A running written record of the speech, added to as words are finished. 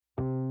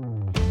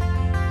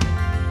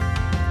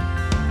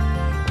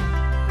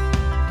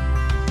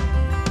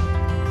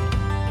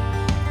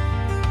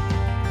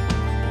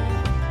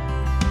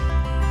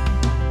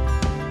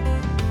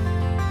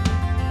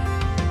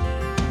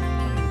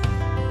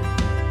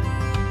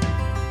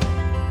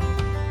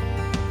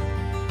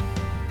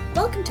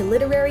Welcome to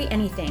Literary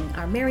Anything,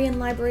 our Marion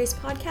Libraries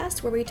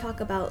podcast where we talk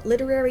about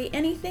literary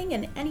anything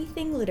and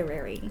anything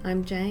literary.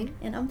 I'm Jayne.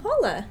 And I'm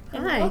Paula.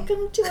 Hi. And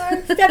welcome to our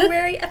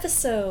February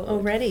episode.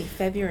 Already,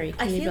 February.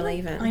 Can you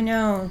believe it? I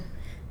know.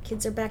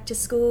 Kids are back to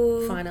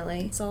school.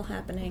 Finally. It's all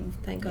happening.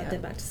 Thank God Yeah. they're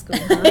back to school.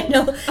 Huh? I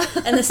know.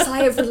 And the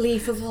sigh of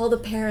relief of all the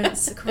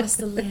parents across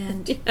the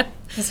land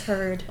is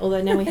heard.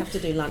 Although now we have to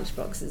do lunch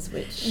boxes,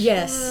 which...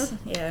 Yes.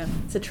 Yeah.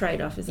 It's a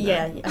trade-off, isn't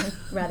Yeah, it? I'd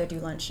rather do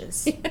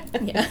lunches.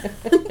 Yeah.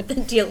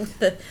 Than deal with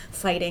the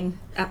fighting.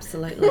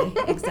 Absolutely.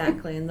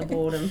 Exactly. And the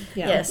boredom.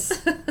 Yeah.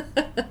 Yes.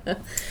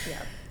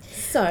 Yeah.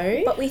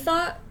 So... But we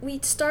thought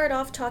we'd start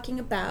off talking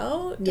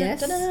about...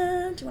 Yes. Do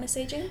you want to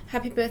say, Jayne?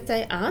 Happy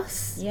birthday,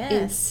 us.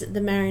 Yes. It's the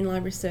Marion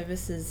Library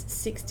Service's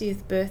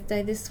 60th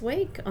birthday this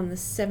week. On the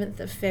 7th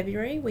of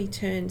February, we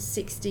turned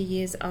 60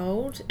 years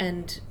old,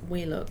 and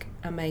we look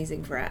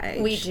amazing for our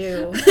age. We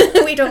do.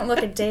 We don't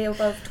look a day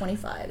above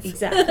 25.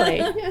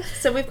 Exactly.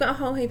 So we've got a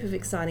whole heap of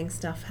exciting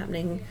stuff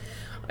happening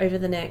over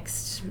the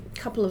next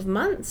couple of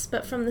months,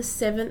 but from the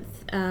 7th,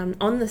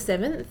 on the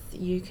 7th,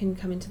 you can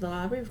come into the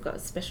library. We've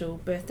got special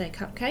birthday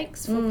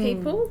cupcakes for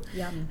people.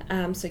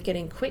 Yum. So get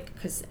in quick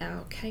because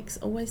our cakes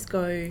always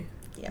go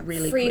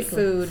really free quickly.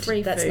 food.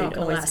 Free that's food not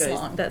going to always last goes.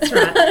 long. That's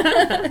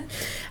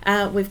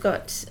right. We've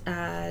got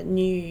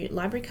new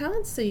library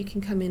cards, so you can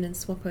come in and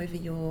swap over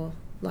your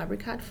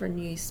library card for a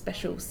new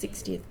special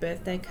 60th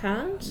birthday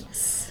card.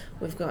 Yes.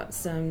 We've got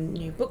some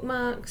new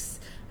bookmarks.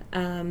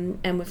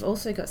 And we've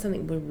also got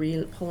something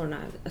Paula and I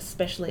are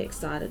especially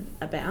excited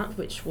about,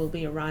 which will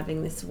be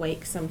arriving this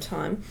week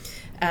sometime.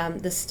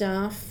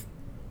 The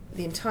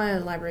entire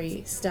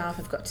library staff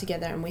have got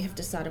together and we have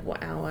decided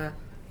what our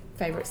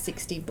favourite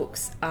 60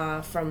 books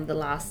are from the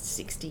last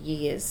 60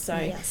 years. So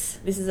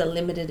This is a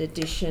limited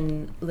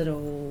edition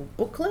little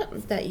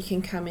booklet that you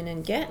can come in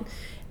and get.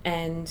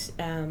 And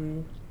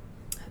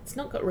it's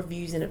not got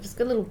reviews in it, it's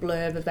got a little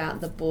blurb about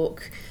the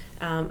book,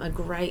 a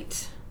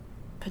great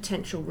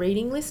potential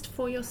reading list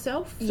for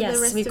yourself for the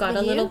rest we've of got the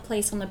a year. little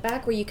place on the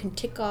back where you can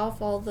tick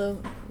off all the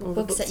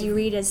books that you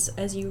read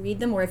as you read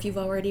them, or if you've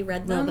already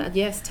read them.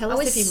 Yes, tell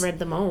us if you've read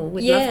them all.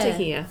 We'd love to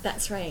hear.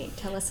 That's right.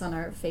 Tell us on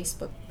our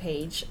Facebook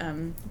page.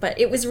 But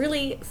it was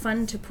really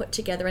fun to put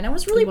together, and I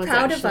was really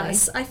proud of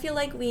us. I feel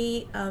like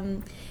we,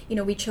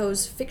 we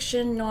chose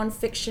fiction,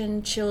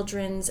 nonfiction,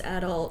 children's,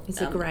 adult.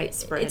 It's a great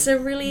spread. It's a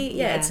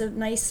really, it's a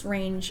nice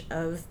range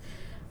of...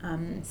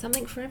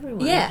 something for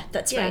everyone. Yeah,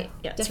 that's right.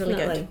 Yeah, it's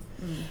definitely. really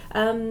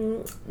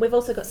good. We've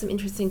also got some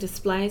interesting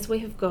displays.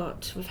 We've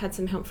had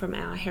some help from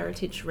our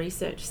Heritage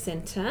Research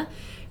Centre,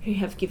 who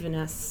have given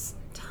us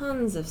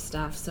tons of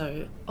stuff.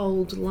 So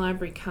old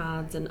library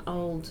cards and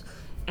old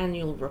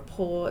annual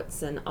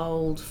reports and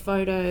old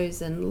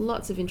photos and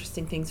lots of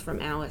interesting things from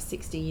our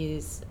 60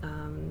 years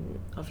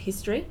of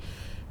history.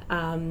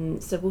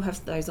 So we'll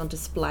have those on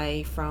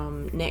display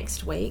from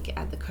next week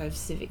at the Cove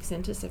Civic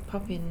Centre, so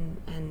pop in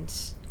and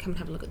come and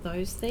have a look at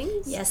those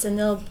things. Yes, and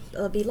there'll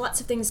be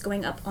lots of things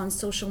going up on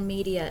social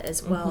media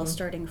as well,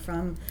 starting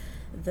from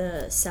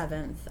the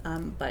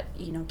 7th, but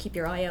keep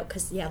your eye out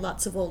because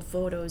lots of old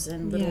photos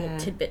and little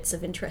tidbits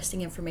of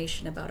interesting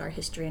information about our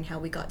history and how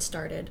we got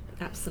started.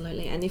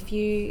 Absolutely. And if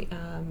you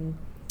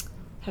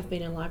have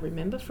been a library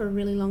member for a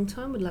really long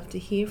time, we'd love to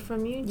hear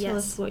from you. Tell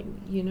us what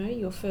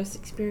your first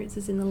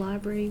experiences in the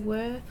library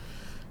were.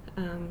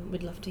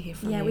 We'd love to hear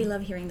from you. Yeah, we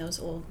love hearing those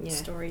old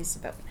stories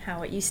about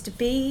how it used to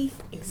be.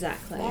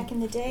 Exactly. Back in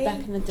the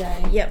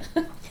day. Yep.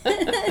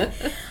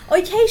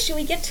 Okay, shall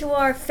we get to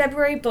our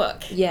February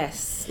book?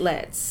 Yes,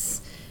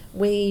 let's.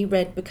 We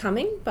read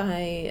Becoming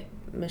by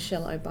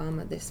Michelle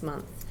Obama this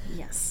month.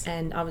 Yes.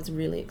 And I was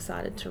really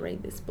excited to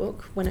read this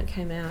book. When it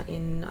came out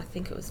in, I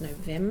think it was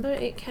November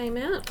it came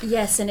out.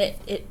 Yes, and it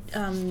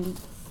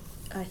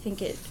I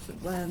think it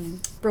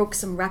broke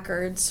some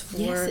records for...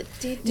 Yes, it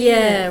did.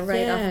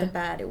 Off the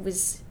bat. It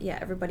was,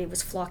 everybody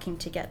was flocking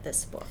to get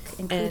this book,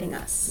 including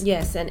us.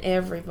 Yes, and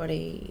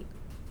everybody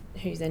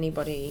who's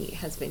anybody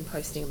has been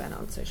posting about it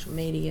on social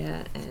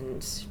media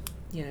and,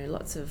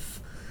 lots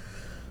of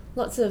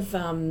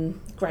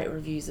great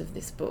reviews of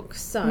this book.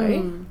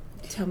 So...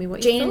 Tell me what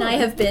you Jayne thought. and I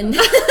have been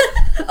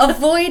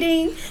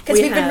avoiding,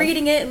 because we've been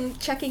reading it and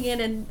checking in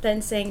and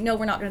then saying, no,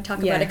 we're not going to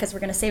talk about it because we're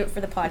going to save it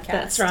for the podcast.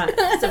 That's right.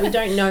 So we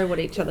don't know what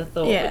each other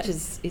thought, which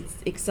is it's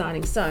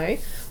exciting. So,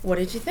 what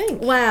did you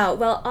think? Wow.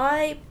 Well,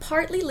 I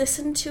partly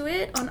listened to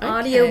it on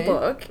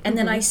audiobook, and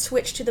then I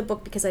switched to the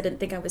book because I didn't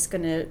think I was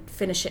going to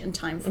finish it in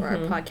time for our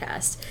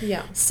podcast.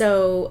 Yeah.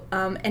 So,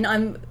 and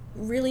I'm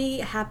really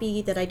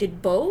happy that I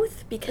did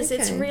both because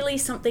it's really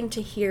something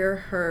to hear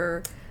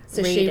her...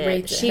 So she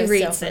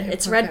reads it.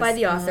 It's read by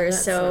the author.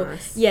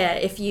 Nice.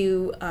 If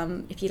you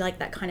like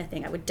that kind of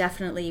thing, I would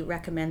definitely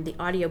recommend the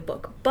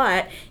audiobook.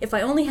 But if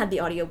I only had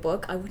the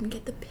audiobook, I wouldn't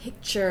get the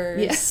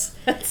pictures.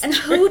 Yes. And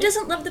who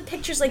doesn't love the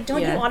pictures? Like,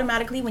 don't you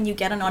automatically, when you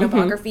get an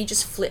autobiography,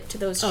 just flip to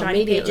those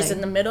shiny pages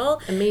in the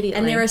middle? Immediately.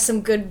 And there are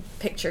some good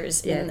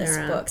pictures in this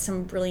book.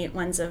 Some brilliant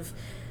ones of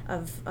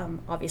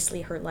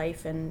obviously her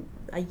life and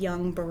a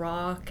young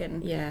Barack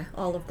and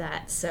all of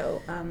that.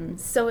 So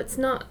so it's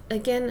not,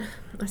 again,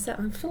 I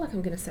feel like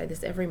I'm going to say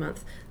this every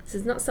month. This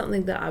is not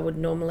something that I would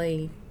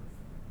normally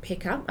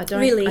pick up. I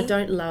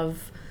don't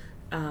love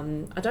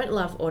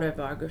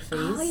autobiographies.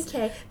 Oh,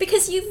 okay.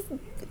 Because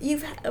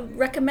you've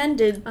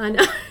recommended, I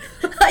know,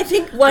 I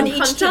think one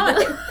each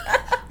time.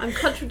 I'm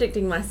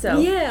contradicting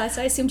myself. Yeah,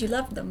 so I assumed you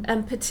loved them.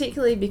 And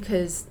particularly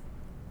because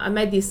I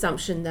made the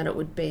assumption that it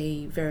would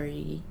be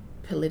very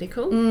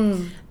political,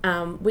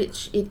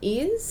 which it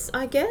is,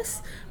 I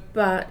guess,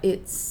 but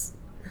it's,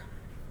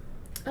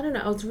 I don't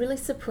know, I was really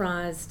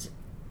surprised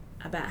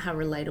about how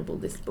relatable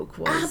this book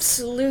was.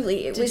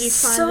 Absolutely. It was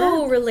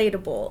so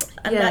relatable.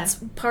 And that's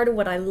part of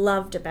what I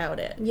loved about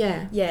it.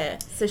 Yeah. Yeah.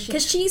 So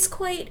because she's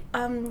quite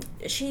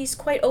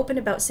open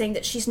about saying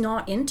that she's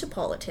not into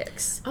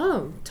politics.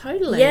 Oh,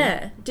 totally.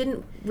 Yeah.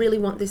 Didn't really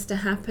want this to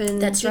happen.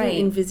 That's right. Didn't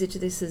envisage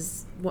this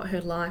as what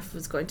her life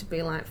was going to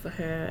be like for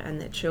her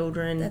and their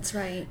children. That's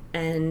right.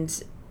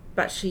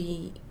 But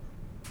she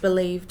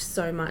believed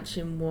so much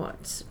in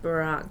what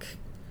Barack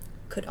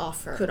could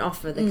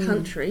offer the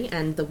country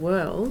and the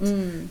world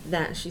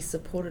that she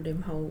supported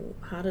him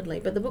wholeheartedly.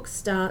 But the book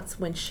starts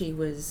when she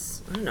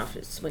was, I don't know if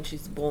it's when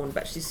she's born,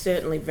 but she's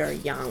certainly very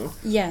young.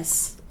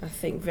 Yes. I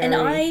think very... And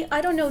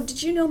I don't know,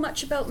 did you know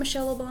much about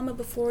Michelle Obama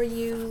before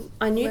you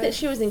I knew that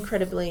she was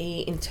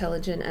incredibly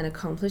intelligent and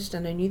accomplished,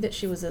 and I knew that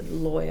she was a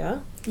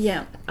lawyer.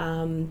 Yeah.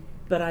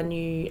 But I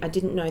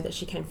didn't know that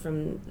she came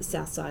from the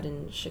South Side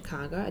in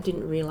Chicago. I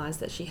didn't realise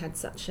that she had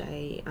such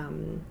a...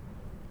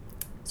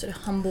 sort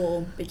of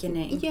humble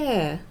beginning.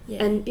 Yeah.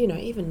 And,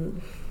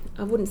 even,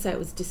 I wouldn't say it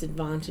was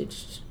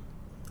disadvantaged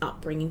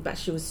upbringing, but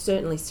she was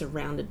certainly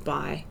surrounded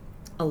by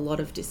a lot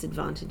of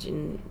disadvantage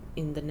in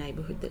the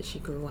neighbourhood that she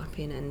grew up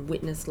in, and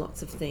witnessed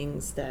lots of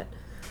things that,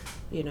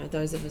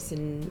 those of us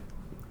in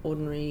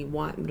ordinary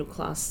white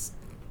middle-class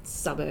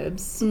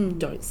suburbs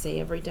don't see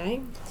every day.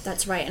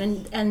 That's right.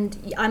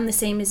 And I'm the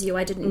same as you.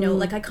 I didn't know,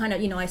 like I kind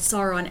of, I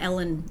saw her on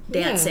Ellen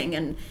dancing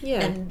and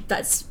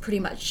that's pretty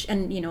much,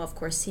 and of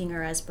course seeing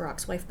her as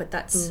Barack's wife, but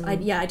that's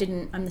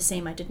I'm the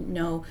same. I didn't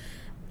know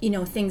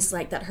things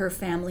like that her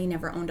family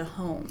never owned a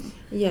home.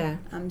 Yeah.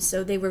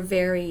 So they were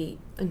very,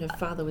 and her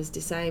father was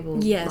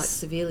disabled, like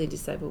severely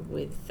disabled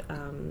with I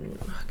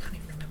can't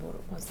even remember what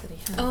it was that he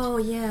had. Oh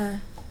yeah.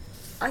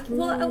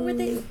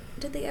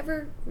 Did they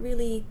ever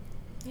really?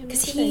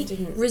 Because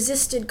he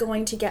resisted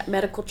going to get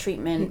medical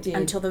treatment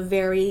until the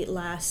very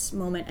last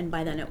moment, and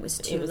by then it was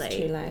too late. It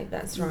was too late,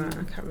 that's right.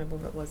 I can't remember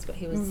what it was, but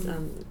he was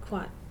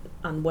quite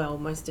unwell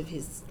most of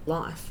his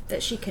life.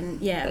 That she can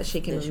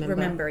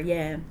remember.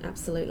 Yeah.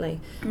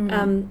 Absolutely.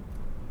 I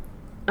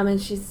mean,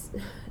 she's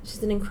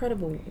an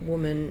incredible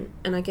woman,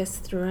 and I guess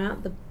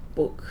throughout the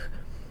book,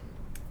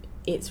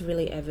 it's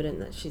really evident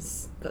that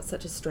she's got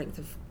such a strength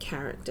of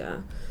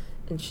character,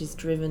 and she's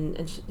driven,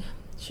 and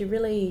she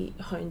really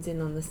hones in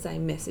on the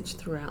same message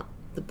throughout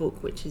the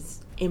book, which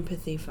is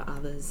empathy for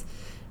others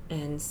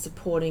and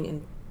supporting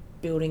and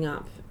building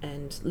up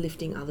and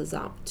lifting others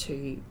up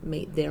to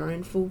meet their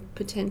own full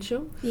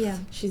potential. Yeah.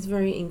 She's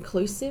very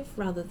inclusive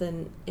rather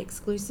than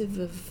exclusive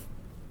of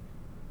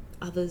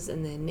others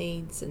and their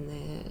needs and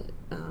their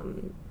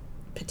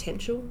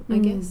potential, I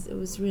guess. It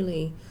was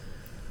really,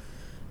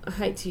 I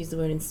hate to use the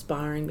word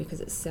inspiring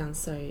because it sounds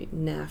so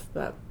naff,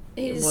 but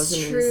it was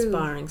an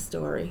inspiring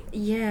story.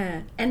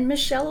 Yeah. And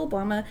Michelle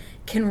Obama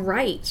can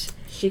write.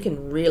 She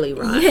can really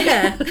write.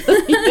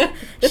 Yeah.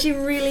 She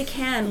really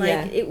can.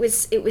 Like it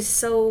was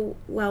so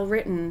well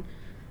written.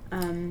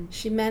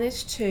 She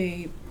managed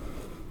to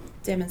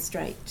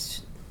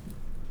demonstrate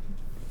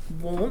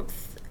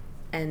warmth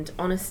and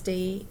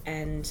honesty,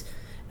 and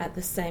at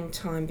the same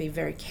time be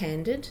very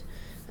candid,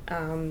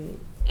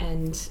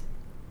 and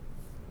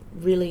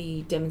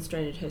really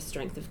demonstrated her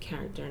strength of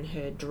character and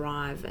her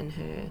drive and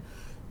her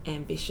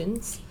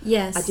ambitions.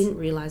 Yes. I didn't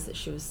realise that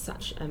she was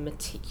such a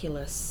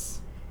meticulous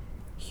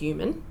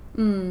human.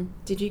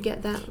 Did you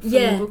get that from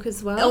the book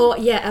as well? Oh,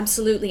 yeah,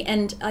 absolutely.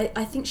 And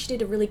I think she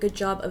did a really good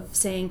job of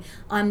saying,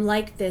 I'm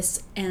like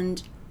this,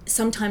 and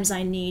sometimes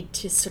I need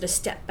to sort of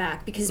step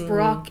back, because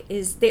Barack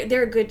is,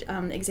 they're a good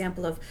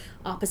example of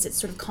opposites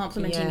sort of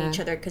complementing each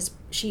other, because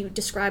she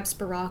describes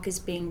Barack as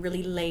being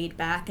really laid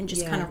back and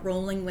just kind of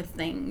rolling with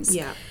things.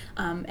 Yeah.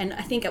 And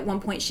I think at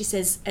one point she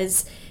says,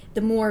 as the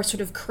more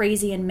sort of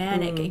crazy and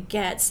manic it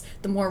gets,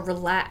 the more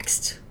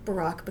relaxed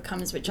Barack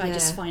becomes, which I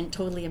just find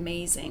totally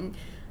amazing.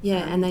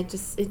 Yeah, and it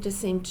just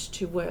seemed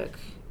to work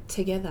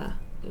together.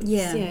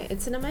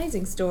 It's an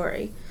amazing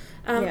story.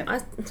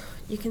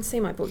 You can see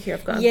my book here.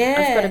 I've got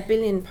a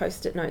billion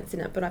post-it notes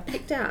in it, but I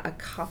picked out a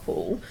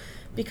couple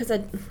because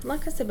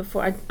like I said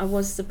before, I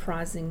was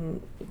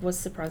surprising how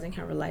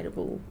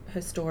relatable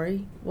her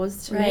story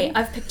was to me. Right,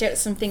 I've picked out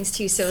some things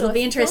too, so it'll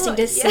be interesting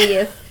to see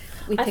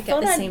if we pick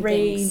up the same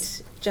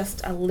things.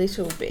 Just a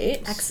little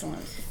bit.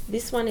 Excellent.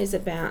 This one is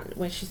about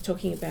where she's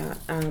talking about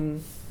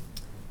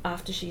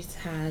after she's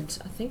had,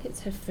 I think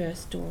it's her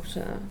first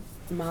daughter,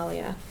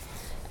 Malia,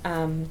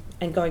 and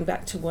going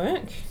back to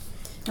work.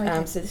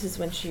 Okay. So this is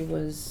when she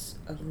was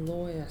a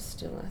lawyer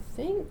still, I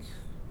think.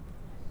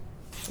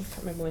 can't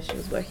remember where she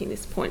was working at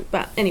this point.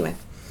 But anyway,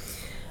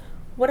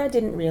 what I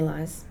didn't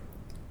realise,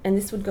 and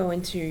this would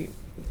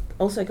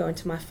also go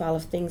into my file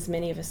of things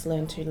many of us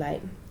learn too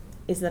late,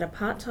 is that a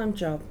part-time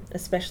job,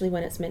 especially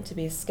when it's meant to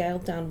be a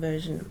scaled-down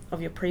version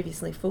of your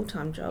previously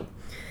full-time job,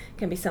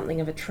 can be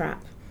something of a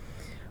trap.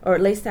 Or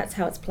at least that's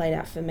how it's played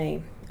out for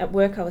me. At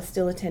work, I was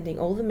still attending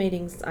all the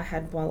meetings I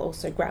had while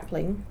also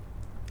grappling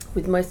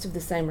with most of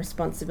the same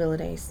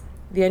responsibilities.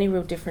 The only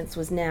real difference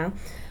was now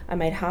I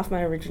made half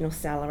my original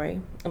salary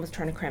and was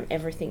trying to cram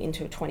everything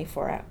into a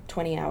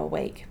 20-hour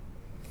week.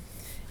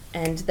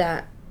 And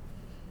that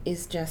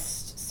is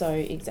just so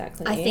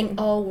exactly I think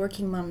all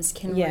working mums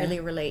can really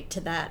relate to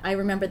that. I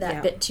remember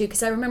that bit too,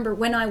 because I remember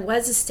when I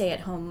was a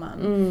stay-at-home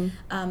mum,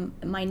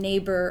 my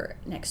neighbor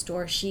next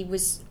door, she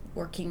was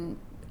working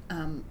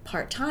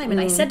part-time, and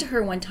I said to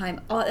her one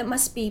time, oh, it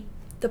must be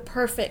the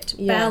perfect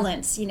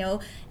balance, you know,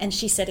 and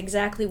she said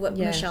exactly what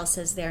Michelle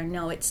says there.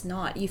 No, it's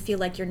not. You feel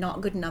like you're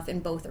not good enough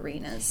in both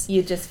arenas.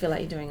 You just feel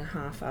like you're doing a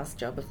half-assed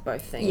job of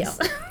both things.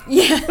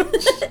 Yeah.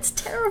 It's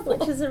terrible.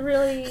 Which is a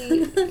really,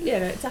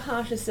 it's a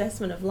harsh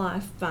assessment of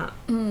life, but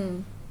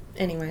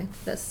anyway,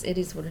 it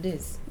is what it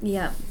is.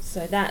 Yeah.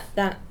 So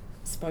that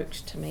spoke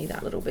to me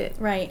that little bit.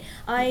 Right.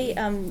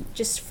 I,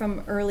 just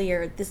from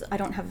earlier, I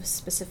don't have a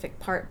specific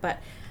part, but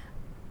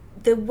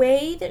the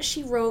way that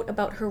she wrote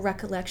about her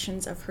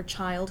recollections of her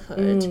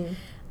childhood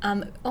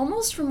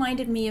almost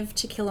reminded me of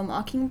To Kill a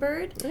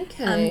Mockingbird.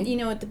 Okay. You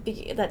know, at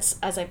the that's,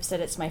 as I've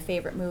said, it's my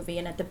favorite movie,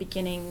 and at the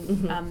beginning,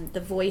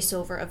 the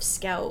voiceover of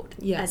Scout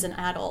as an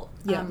adult,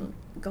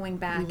 going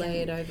back,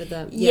 laid over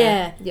the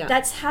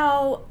that's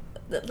how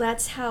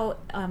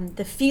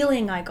the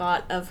feeling I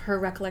got of her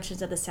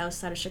recollections of the South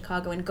Side of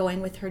Chicago and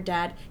going with her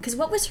dad, because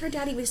what was her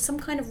dad? He was some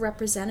kind of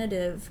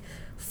representative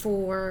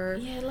for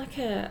like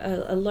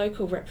a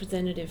local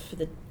representative for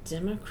the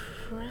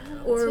Democrats,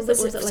 or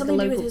was it like a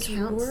local with his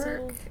council?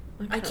 Work?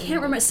 I can't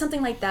remember,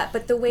 something like that.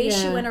 But the way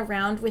she went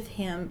around with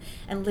him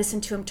and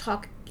listened to him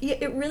talk,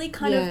 it really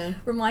kind of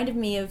reminded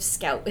me of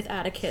Scout with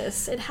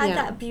Atticus. It had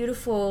that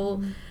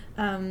beautiful,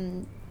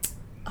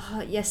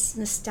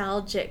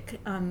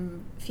 nostalgic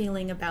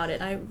feeling about it.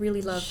 I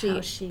really loved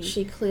how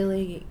she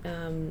clearly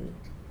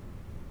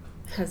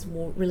has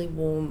really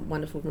warm,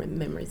 wonderful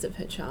memories of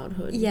her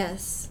childhood.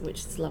 Yes. Which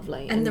is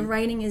lovely. And the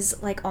writing is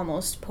like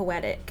almost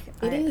poetic.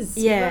 It is.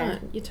 Yeah.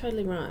 Right. You're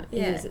totally right.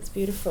 It is. It's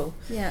beautiful.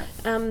 Yeah.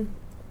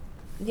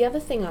 The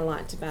other thing I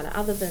liked about it,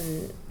 other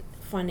than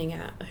finding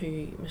out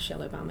who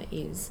Michelle Obama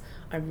is,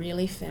 I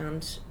really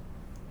found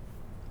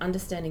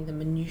understanding the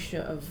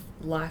minutiae of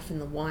life in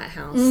the White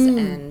House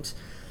and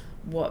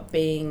what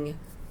being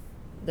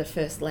the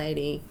First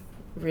Lady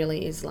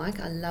really is like.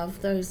 I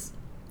love those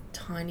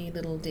tiny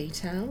little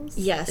details.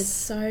 Yes. It's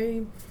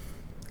so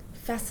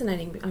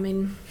fascinating. I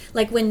mean,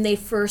 like when they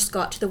first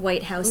got to the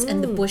White House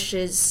and the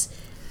Bushes,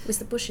 was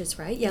the Bushes,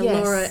 right? Yeah,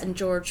 yes. Laura and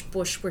George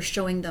Bush were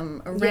showing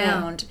them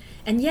around.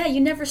 And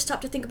you never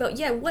stop to think about,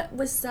 what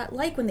was that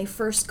like when they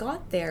first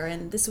got there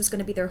and this was going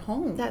to be their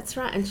home? That's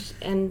right.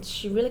 And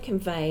she really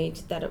conveyed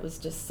that it was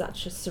just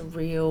such a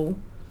surreal,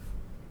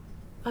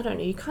 I don't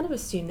know, you kind of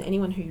assume that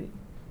anyone who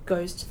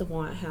goes to the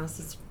White House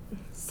is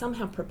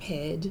somehow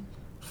prepared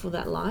for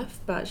that life,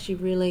 but she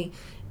really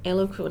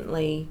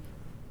eloquently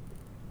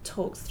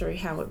talks through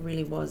how it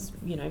really was.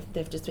 You know,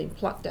 they've just been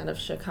plucked out of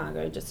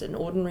Chicago, just an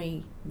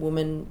ordinary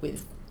woman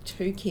with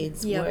 2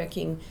 kids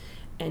working,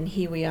 and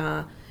here we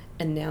are,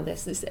 and now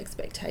there's this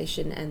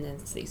expectation and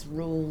there's these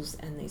rules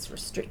and these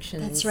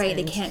restrictions. That's right.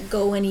 They can't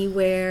go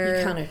anywhere.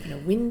 You can't open a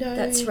window.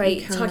 That's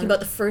right. Talking about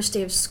the first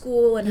day of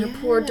school and her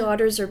poor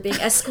daughters are being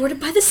escorted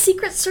by the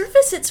Secret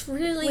Service. It's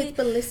really with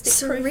ballistic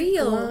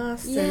surreal.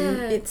 Glass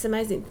and it's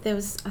amazing. There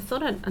was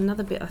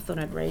another bit I thought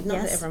I'd read.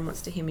 Not that everyone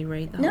wants to hear me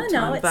read the whole time.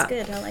 No, it's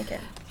good. I like it.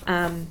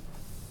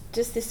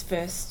 Just this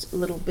first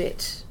little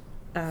bit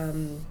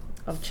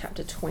of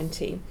chapter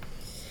 20.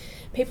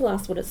 People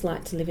ask what it's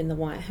like to live in the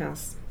White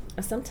House.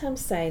 I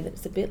sometimes say that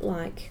it's a bit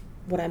like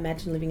what I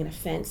imagine living in a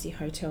fancy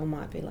hotel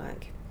might be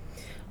like.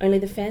 Only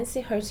the fancy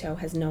hotel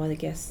has no other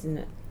guests in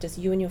it, just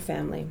you and your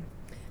family.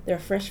 There are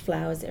fresh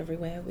flowers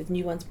everywhere, with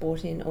new ones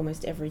brought in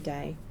almost every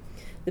day.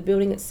 The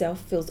building itself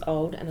feels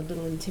old and a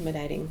little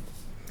intimidating.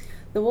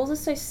 The walls are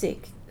so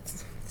thick.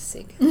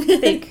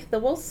 The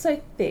walls are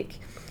so thick,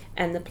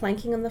 and the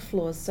planking on the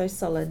floors so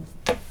solid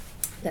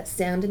that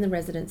sound in the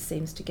residence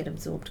seems to get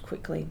absorbed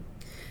quickly.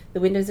 The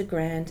windows are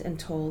grand and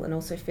tall and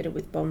also fitted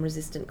with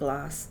bomb-resistant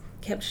glass,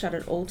 kept shut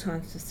at all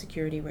times for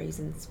security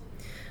reasons,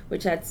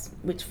 which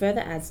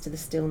further adds to the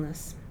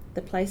stillness.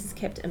 The place is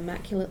kept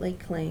immaculately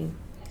clean.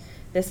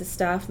 There's a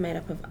staff made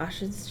up of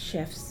ushers,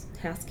 chefs,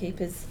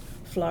 housekeepers,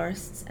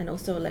 florists, and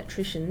also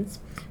electricians,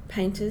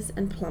 painters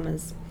and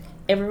plumbers,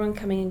 everyone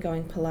coming and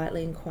going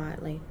politely and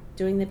quietly,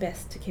 doing their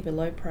best to keep a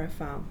low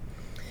profile,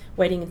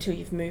 waiting until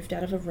you've moved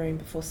out of a room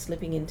before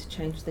slipping in to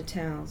change the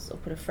towels or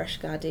put a fresh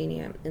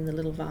gardenia in the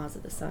little vase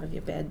at the side of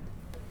your bed.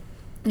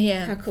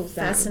 Yeah. How cool is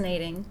that?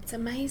 Fascinating. It's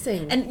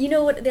amazing. And you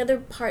know what? The other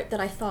part that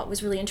I thought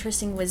was really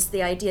interesting was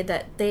the idea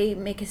that they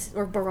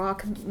or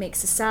Barack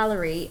makes a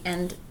salary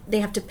and they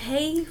have to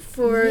pay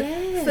for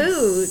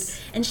food.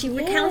 And she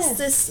recounts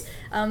this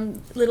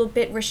little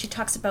bit where she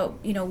talks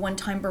about, one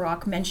time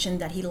Barack mentioned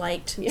that he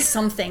liked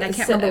something. I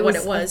can't remember what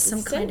it was.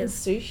 Some kind of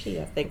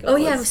sushi, I think. It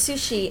was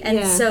sushi.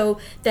 And so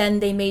then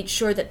they made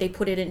sure that they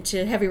put it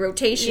into heavy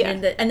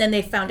rotation, and then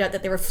they found out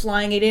that they were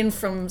flying it in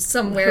from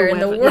somewhere in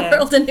the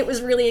world, and it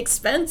was really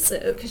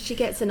expensive. Because she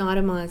gets an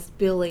itemized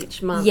bill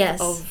each month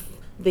of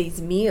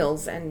these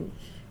meals, and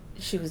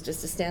she was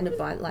just astounded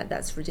by it, like,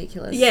 that's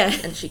ridiculous. Yeah.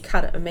 And she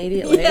cut it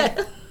immediately.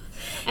 Yeah.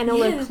 And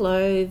all her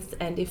clothes,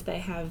 and if they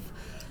have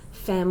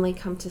family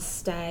come to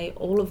stay,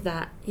 all of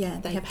that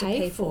they have to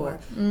pay for.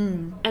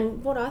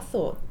 And what I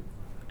thought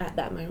at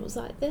that moment was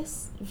like,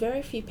 there's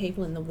very few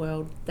people in the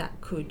world that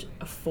could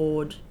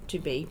afford to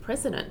be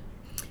president.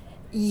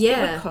 Yeah.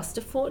 It would cost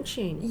a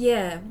fortune.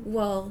 Yeah,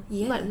 well,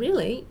 yeah. Like,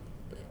 really?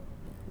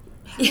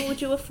 How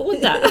would you afford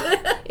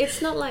that?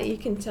 It's not like you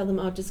can tell them,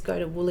 I'll just go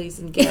to Woolies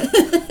and get,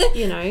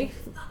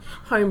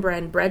 home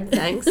brand bread,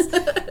 thanks.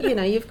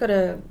 You've got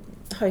to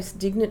host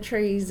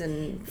dignitaries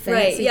and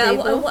fancy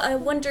people. I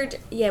wondered,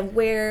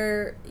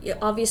 where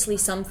obviously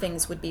some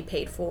things would be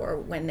paid for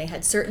when they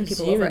had certain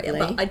people over.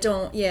 But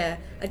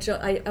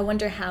I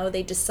wonder how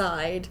they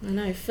decide. I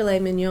know, filet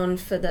mignon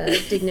for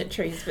the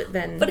dignitaries, but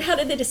then. But how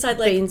did they decide?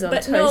 Like, beans on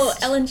toast. No,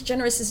 Ellen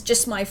DeGeneres is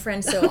just my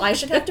friend, so I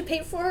should have to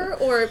pay for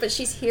her, but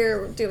she's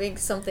here doing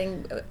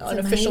something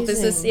unofficial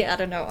business. Yeah, I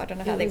don't know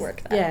how they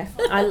work that. Yeah,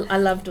 I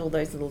loved all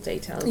those little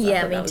details. Yeah,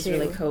 I thought me that was too.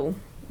 really cool.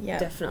 Yeah,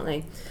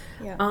 definitely.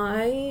 Yeah.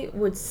 I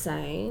would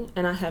say,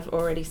 and I have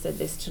already said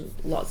this to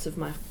lots of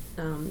my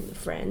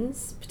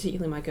friends,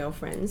 particularly my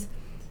girlfriends,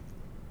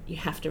 you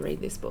have to read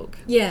this book.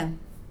 Yeah.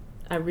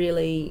 I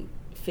really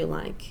feel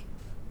like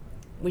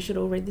we should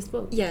all read this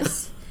book.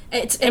 Yes.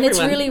 It's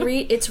really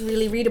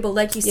readable.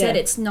 Like you said,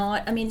 it's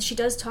not, she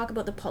does talk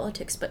about the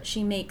politics, but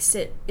she makes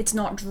it's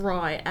not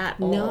dry at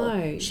all.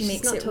 No, she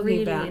makes not it talking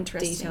really about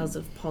interesting. details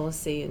of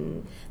policy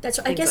and that's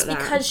right. I guess like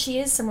because she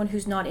is someone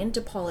who's not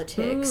into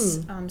politics,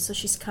 so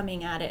she's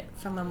coming at it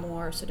from a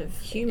more sort of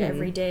human,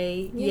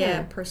 everyday,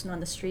 person on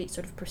the street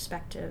sort of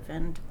perspective.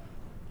 And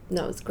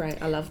no, it was great.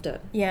 I loved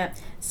it. Yeah.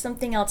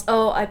 Something else.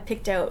 Oh, I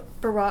picked out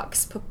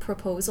Barack's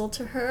proposal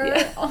to her.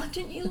 Yeah. Oh,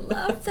 didn't you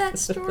love that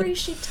story?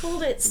 She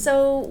told it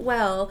so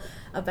well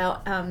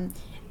about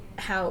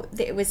how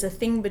it was a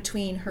thing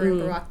between her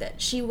and Barack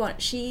that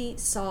she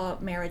saw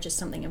marriage as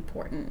something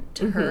important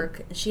to her.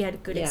 She had a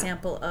good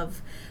example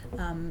of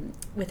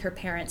with her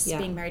parents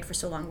being married for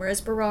so long,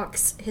 whereas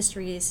Barack's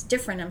history is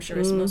different, I'm sure,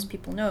 as most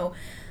people know,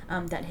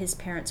 that his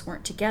parents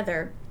weren't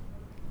together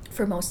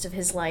for most of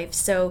his life.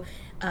 So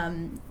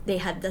they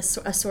had a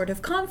sort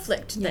of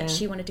conflict that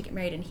she wanted to get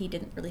married and he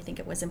didn't really think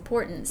it was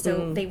important.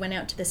 So they went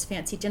out to this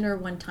fancy dinner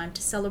one time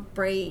to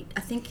celebrate.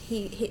 I think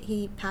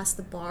he passed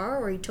the bar,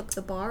 or he took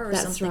the bar, or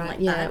something like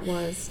that. Yeah, it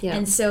was. Yeah.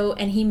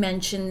 And he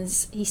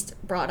mentions, he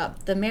brought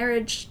up the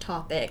marriage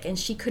topic, and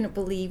she couldn't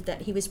believe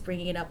that he was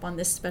bringing it up on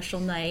this special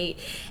night.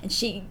 And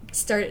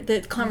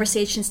the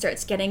conversation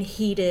starts getting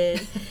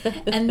heated.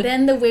 And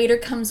then the waiter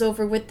comes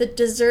over with the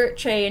dessert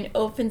tray and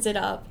opens it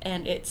up,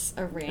 and it's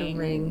a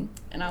ring.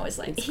 And I was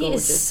like, he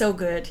is so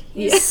good.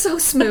 He's so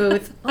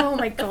smooth. Oh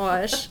my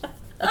gosh.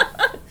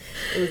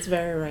 It was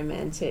very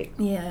romantic.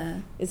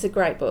 Yeah. It's a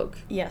great book.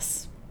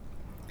 Yes.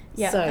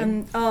 Yeah.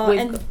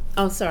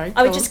 So, sorry.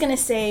 I was just going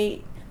to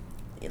say,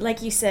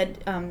 like you said,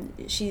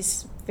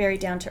 she's very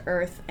down to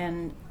earth,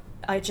 and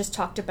I just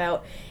talked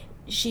about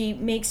she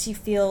makes you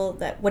feel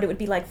that what it would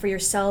be like for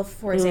yourself,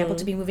 for example,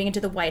 to be moving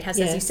into the White House,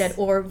 as you said,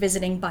 or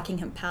visiting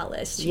Buckingham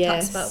Palace. She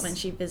talks about when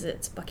she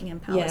visits Buckingham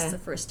Palace the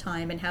first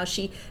time and how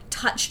she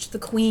touched the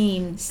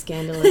Queen.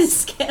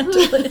 Scandalous.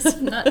 Scandalous.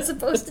 Not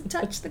supposed to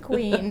touch the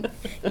Queen,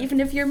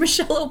 even if you're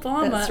Michelle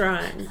Obama. That's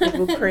right. It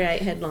will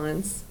create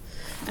headlines.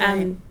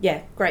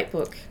 Great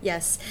book.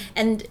 Yes.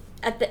 And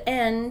at the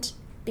end,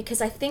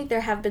 because I think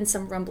there have been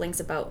some rumblings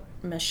about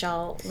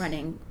Michelle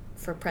running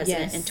for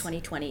president in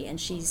 2020, and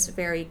she's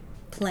very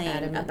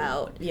plain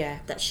about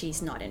that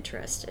she's not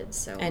interested.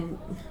 So, and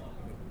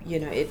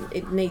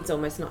it needs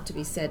almost not to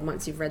be said.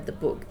 Once you've read the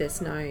book, there's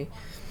no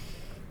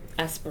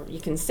you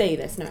can see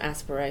there's no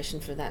aspiration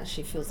for that.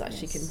 She feels like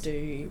she can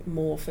do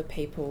more for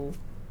people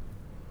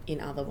in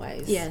other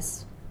ways.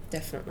 Yes,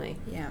 definitely.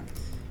 Yeah,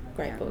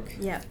 great book.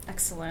 Yeah,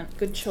 excellent.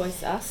 Good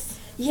choice, Us.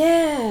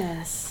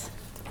 Yes.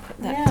 Put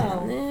that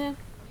down there.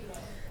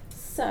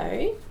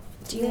 So,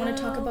 do you want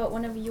to talk about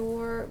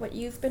what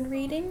you've been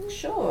reading?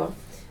 Sure.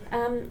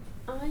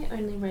 I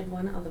only read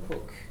one other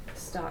book,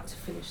 start to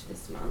finish,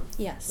 this month.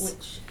 Yes.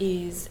 Which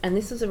is, and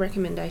this was a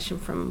recommendation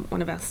from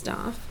one of our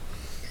staff,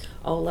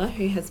 Ola,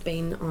 who has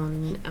been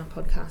on our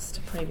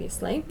podcast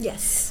previously.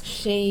 Yes.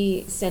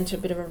 She sent a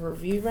bit of a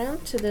review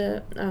round to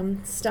the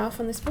staff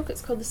on this book.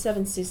 It's called The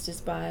Seven Sisters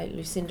by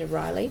Lucinda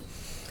Riley.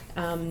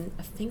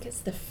 I think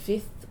it's the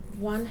 5th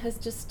one has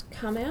just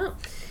come out.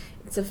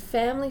 It's a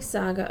family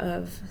saga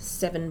of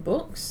 7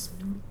 books.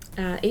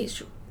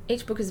 Each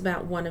Each book is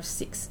about one of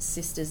 6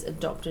 sisters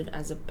adopted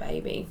as a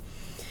baby,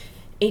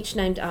 each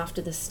named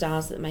after the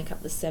stars that make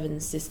up the 7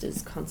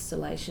 sisters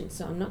constellation.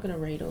 So I'm not going to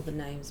read all the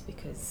names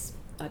because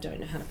I don't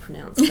know how to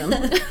pronounce them.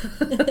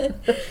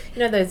 You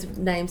know those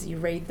names, you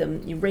read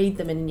them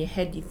and in your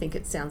head you think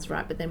it sounds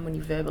right, but then when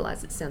you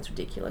verbalise it sounds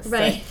ridiculous.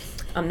 Right.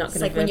 So I'm not going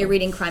to. It's like when you're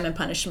reading Crime and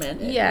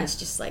Punishment. Yeah. It's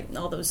just like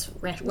all those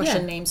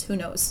Russian names. Who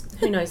knows?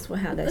 Who knows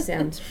how they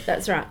sound.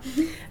 That's right.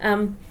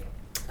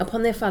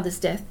 Upon their father's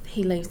death,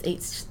 he leaves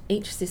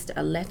each sister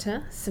a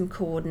letter, some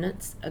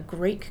coordinates, a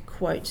Greek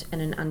quote,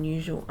 and an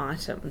unusual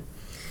item.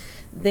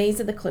 These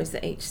are the clues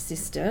that each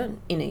sister,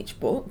 in each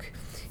book,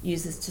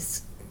 uses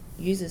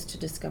to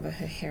discover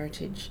her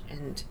heritage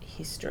and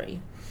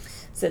history.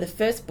 So the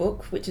first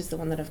book, which is the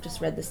one that I've just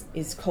read,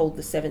 is called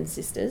The 7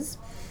 Sisters,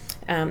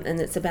 and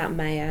it's about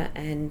Maya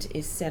and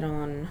is set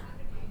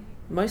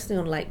mostly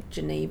on Lake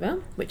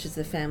Geneva, which is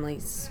the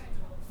family's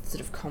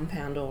sort of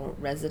compound or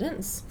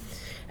residence.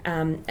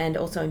 And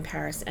also in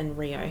Paris and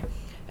Rio.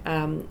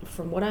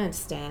 From what I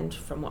understand,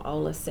 from what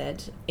Ola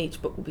said,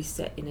 each book will be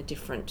set in a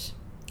different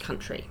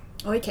country.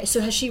 Okay,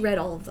 so has she read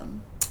all of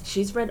them?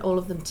 She's read all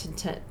of them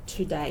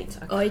to date.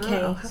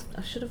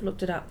 I should have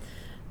looked it up.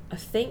 I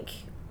think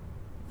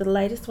the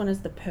latest one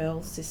is The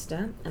Pearl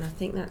Sister, and I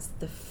think that's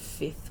the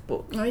 5th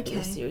book in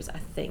the series, I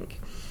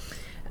think.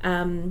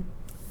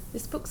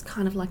 This book's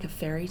kind of like a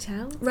fairy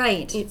tale.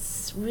 Right.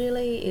 It's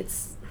really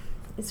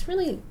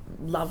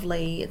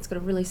lovely. It's got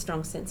a really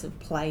strong sense of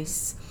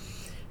place,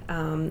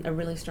 a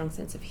really strong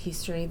sense of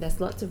history.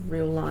 There's lots of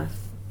real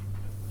life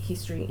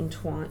history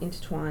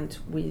intertwined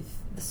with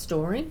the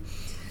story.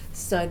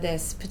 So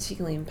there's,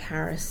 particularly in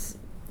Paris,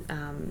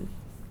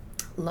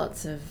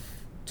 lots of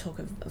talk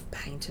of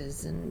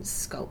painters and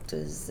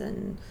sculptors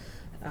and,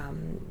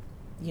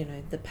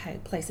 the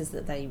places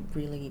that they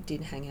really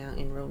did hang out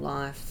in real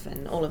life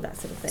and all of that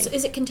sort of thing. So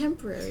is it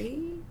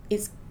contemporary?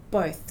 It's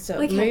both.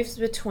 So it moves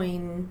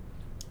between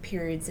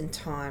periods in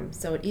time.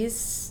 So it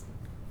is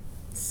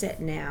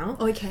set now.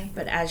 Okay.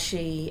 But as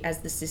each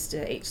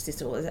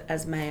sister,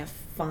 as Maya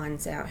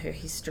finds out her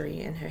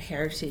history and her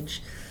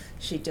heritage,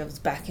 she delves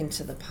back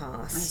into the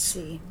past. I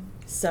see.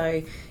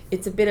 So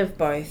it's a bit of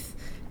both.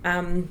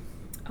 I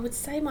would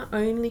say my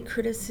only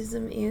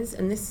criticism is,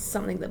 and this is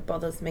something that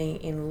bothers me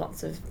in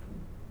lots of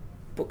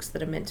books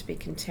that are meant to be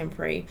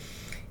contemporary,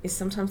 is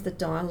sometimes the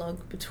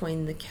dialogue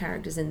between the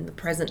characters in the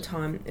present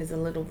time is a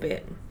little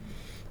bit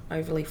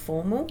overly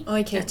formal.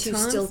 Okay, too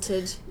times.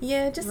 Stilted.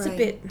 Yeah, just a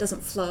bit.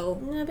 Doesn't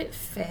flow. A bit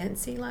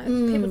fancy. Like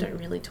people don't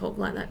really talk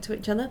like that to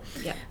each other.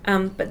 Yeah.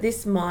 But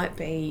this might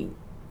be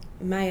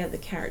Maya, the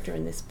character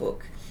in this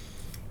book,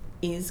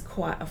 is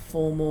quite a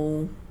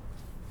formal,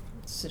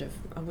 sort of,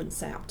 I wouldn't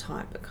say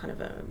uptight, but kind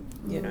of a,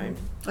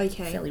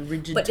 fairly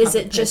rigid. But is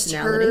it just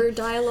her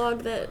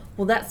dialogue that?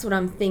 Well, that's what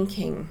I'm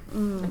thinking.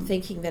 I'm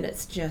thinking that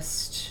it's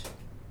just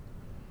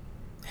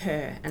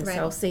her, and so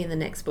I'll see in the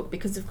next book,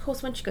 because of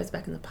course when she goes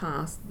back in the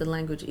past, the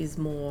language is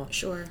more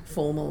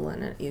formal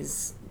and it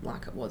is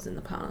like it was in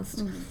the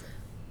past,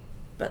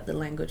 but the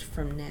language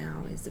from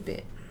now is a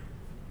bit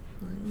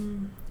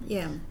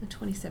a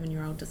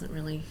 27-year-old doesn't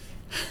really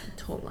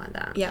talk like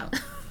that.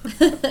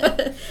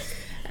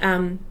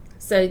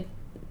 So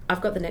I've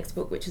got the next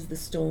book, which is The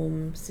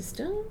Storm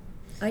Sister.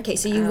 Okay,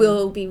 so you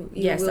will be...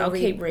 Yes, I'll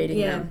keep reading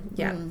them.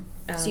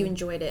 Yeah. So you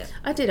enjoyed it?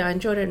 I did. I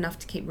enjoyed it enough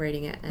to keep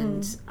reading it,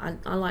 and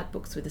I like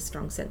books with a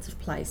strong sense of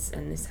place,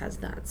 and this has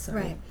that.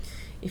 So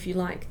if you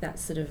like that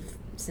sort of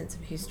sense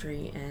of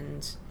history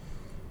and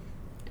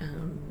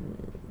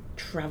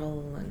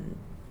travel and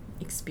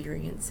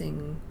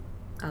experiencing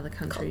other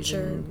countries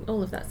and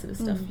all of that sort of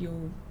stuff,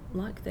 you'll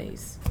like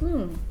these.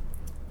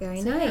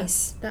 Very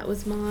nice. Yeah, that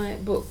was my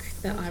book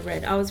that I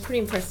read. I was pretty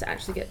impressed to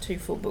actually get 2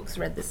 full books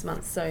read this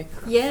month. So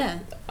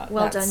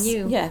well done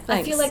you. Yeah,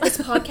 thanks. I feel like this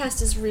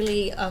podcast is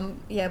really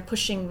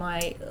pushing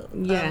my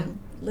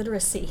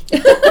literacy.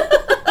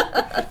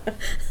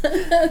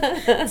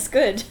 That's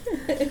good.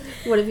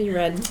 What have you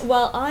read?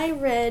 Well, I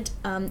read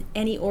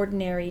Any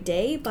Ordinary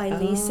Day by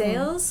Leigh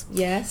Sales.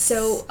 Yes.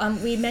 So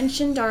we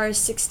mentioned our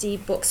 60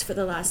 books for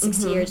the last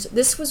 60 years.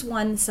 This was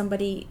one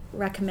somebody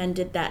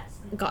recommended that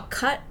got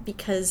cut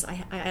because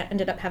I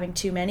ended up having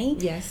too many.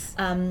 Yes.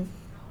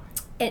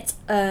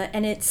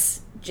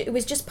 It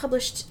was just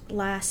published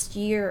last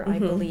year, I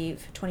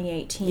believe,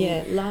 2018.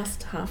 Yeah,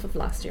 last half of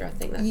last year, I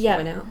think that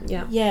went out.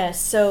 Yeah,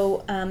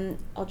 so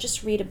I'll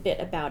just read a bit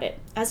about it.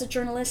 As a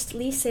journalist,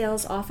 Leigh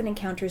Sales often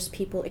encounters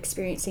people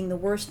experiencing the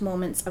worst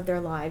moments of their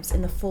lives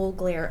in the full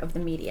glare of the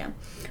media.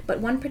 But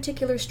one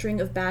particular string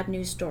of bad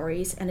news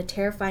stories and a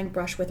terrifying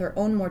brush with her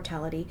own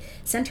mortality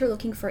sent her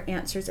looking for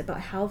answers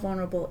about how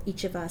vulnerable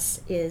each of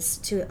us is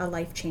to a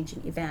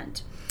life-changing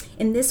event.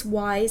 In this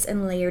wise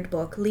and layered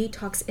book, Leigh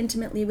talks talks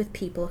intimately with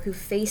people who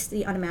face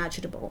the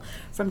unimaginable,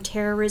 from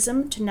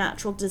terrorism to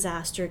natural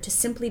disaster to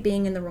simply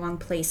being in the wrong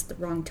place at the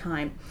wrong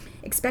time.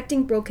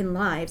 Expecting broken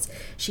lives,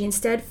 she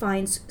instead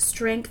finds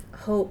strength,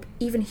 hope,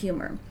 even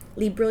humor.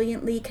 Leigh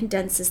brilliantly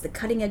condenses the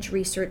cutting-edge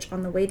research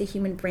on the way the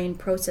human brain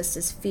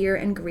processes fear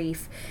and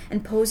grief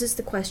and poses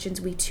the questions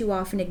we too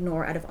often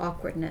ignore out of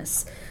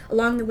awkwardness.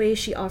 Along the way,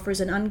 she offers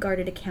an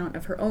unguarded account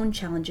of her own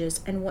challenges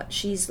and what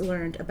she's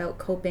learned about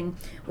coping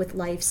with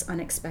life's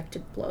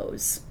unexpected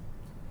blows.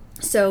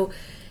 So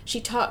she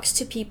talks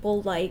to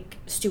people like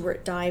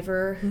Stuart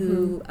Diver,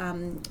 who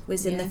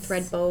was in the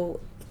Threadbow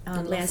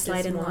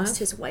landslide and lost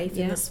his wife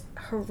in this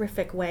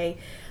horrific way.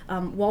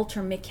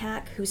 Walter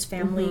Mikac, whose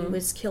family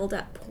was killed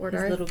at Port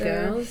Arthur. Little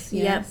girls,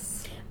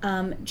 yes.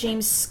 Yep.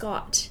 James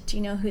Scott, do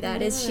you know who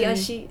that is?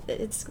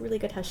 It's really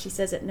good how she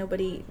says it.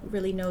 Nobody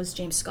really knows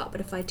James Scott, but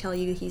if I tell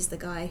you, he's the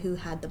guy who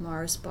had the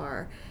Mars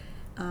bar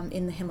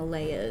in the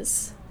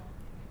Himalayas.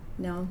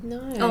 No.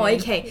 Oh,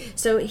 okay.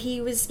 So he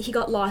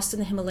got lost in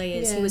the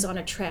Himalayas. Yeah. He was on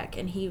a trek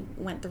and he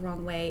went the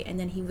wrong way, and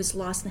then he was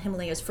lost in the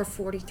Himalayas for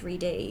 43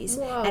 days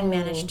and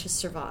managed to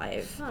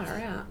survive. Far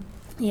out.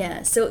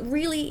 Yeah. So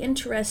really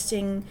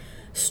interesting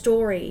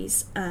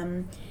stories,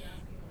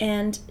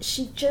 and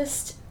she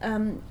just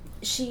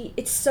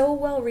it's so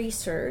well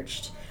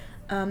researched,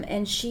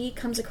 and she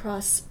comes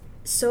across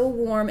so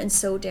warm and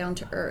so down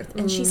to earth,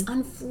 and she's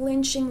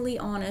unflinchingly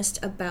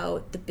honest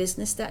about the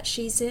business that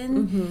she's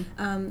in.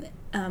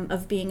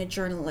 Of being a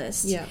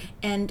journalist,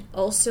 and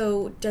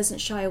also doesn't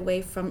shy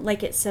away from,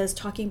 like it says,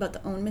 talking about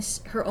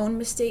her own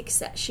mistakes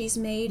that she's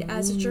made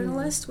as a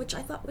journalist, which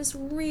I thought was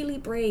really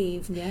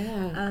brave.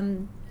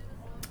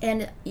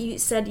 And you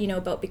said,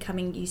 about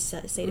becoming, you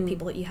say to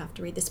people that you have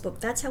to read this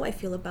book. That's how I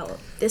feel about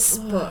this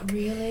book.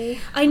 Really?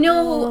 I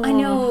know.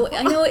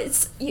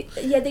 It's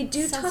they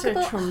do talk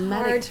about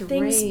hard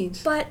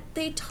things, but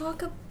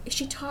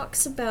she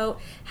talks about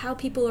how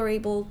people are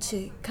able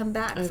to come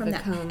back from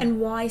that, and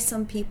why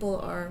some people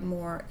are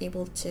more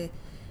able to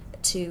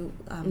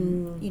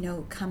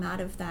come out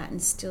of that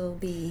and still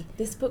be.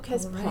 This book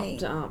has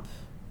popped up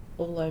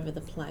all over the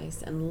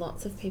place, and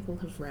lots of people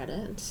have read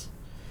it.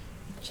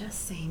 It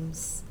just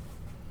seems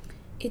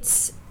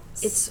it's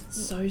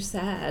so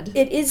sad.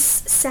 It is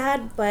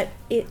sad, but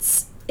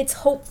it's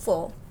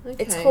hopeful. Okay.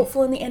 It's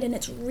hopeful in the end, and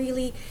it's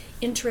really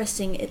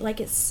interesting. In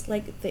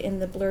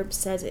the blurb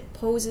says, it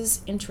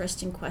poses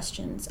interesting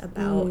questions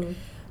about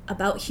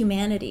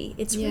humanity.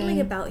 It's really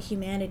about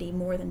humanity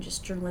more than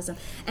just journalism.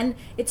 And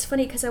it's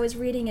funny because I was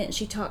reading it, and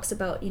she talks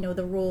about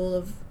the role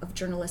of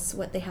journalists,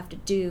 what they have to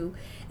do,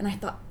 and I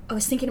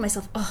was thinking to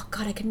myself, oh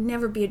God, I could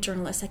never be a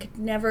journalist. I could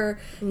never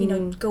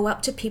go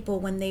up to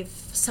people when they've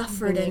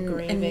suffered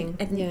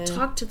and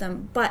talk to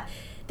them. But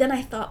then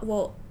I thought,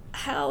 well,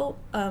 how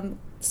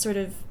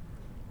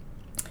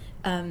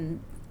I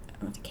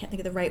can't think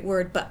of the right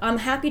word, but I'm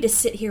happy to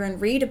sit here and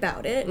read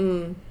about it.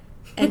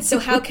 And so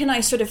how can I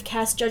sort of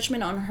cast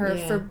judgment on her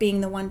for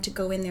being the one to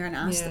go in there and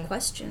ask the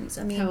questions?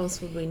 I mean, how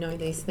else would we know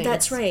these things?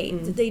 That's right.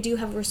 They do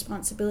have a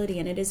responsibility,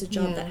 and it is a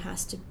job that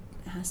has to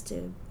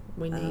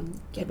we need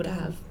people to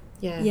have.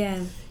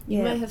 You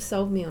may have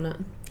sold me on it.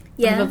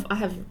 I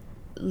have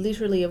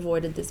literally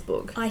avoided this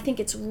book. I think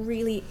it's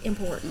really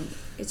important.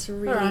 It's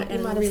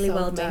really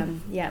well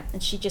done. Yeah,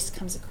 and she just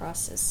comes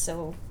across as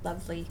so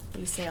lovely.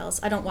 Leigh Sales.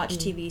 I don't watch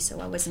TV,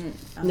 so I wasn't.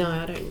 No,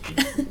 I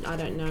don't. I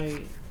don't know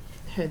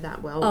her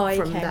that well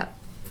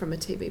from a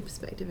TV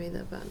perspective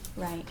either. But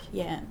right,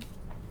 yeah.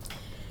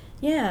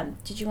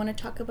 Did you want to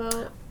talk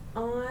about?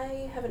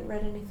 I haven't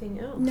read anything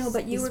else. No,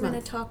 but you were going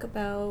to talk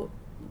about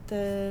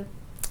the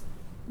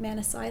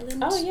Manus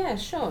Island. Oh yeah,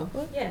 sure.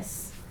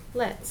 Yes,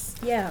 let's.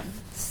 Yeah.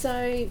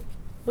 So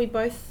we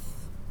both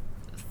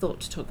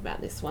thought to talk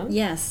about this one.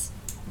 Yes.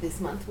 This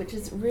month, which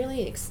is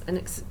really an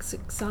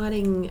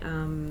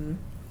exciting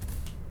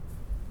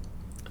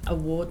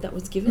award that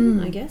was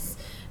given, I guess.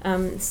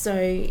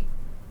 So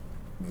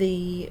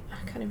I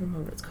can't even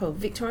remember what it's called.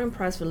 Victorian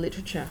Prize for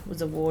Literature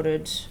was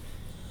awarded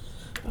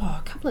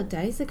a couple of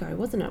days ago,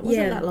 wasn't it?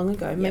 Wasn't that long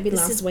ago? Maybe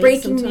last week.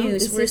 Breaking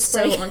news. We're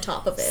so on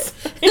top of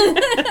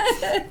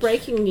it.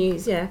 Breaking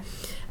news, yeah.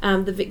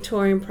 The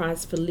Victorian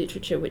Prize for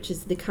Literature, which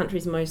is the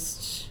country's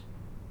most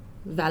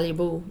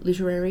valuable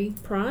literary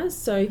prize.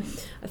 So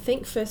I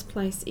think first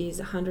place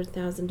is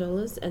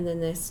 $100,000, and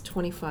then there's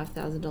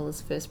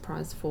 $25,000 first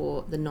prize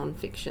for the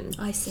non-fiction.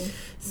 I see.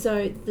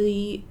 So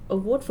the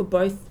award for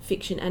both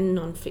fiction and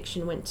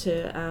non-fiction went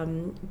to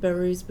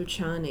Behrouz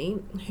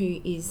Boochani,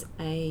 who is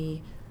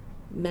a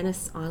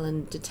Manus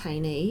Island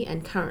detainee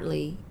and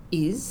currently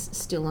is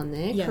still on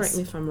there. Yes. Correct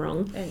me if I'm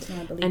wrong. I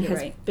believe and you're has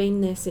right.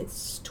 been there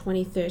since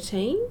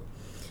 2013.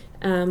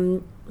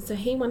 So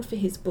he won for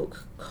his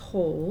book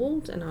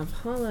called, and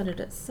I've highlighted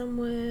it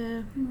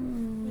somewhere.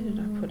 Where did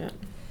I put it?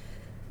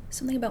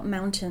 Something about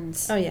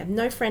mountains. Oh yeah,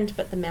 No Friend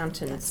But the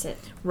Mountains. That's it.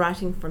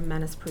 Writing from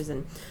Manus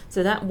Prison.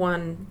 So that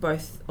won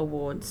both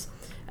awards.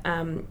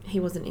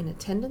 He wasn't in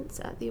attendance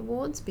at the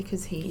awards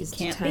because he is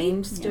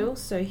detained still. Yeah.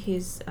 So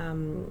his,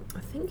 I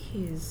think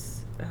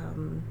his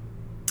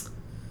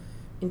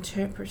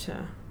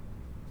interpreter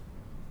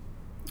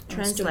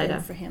translator stood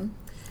in for him.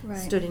 Right.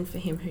 Stood in for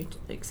him, who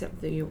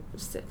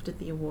accepted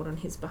the award on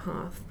his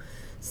behalf.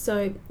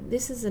 So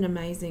this is an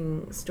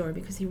amazing story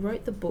because he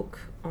wrote the book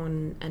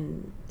on a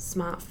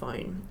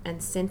smartphone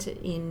and sent it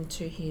in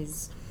to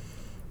his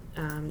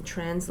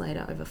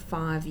translator over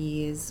 5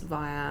 years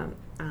via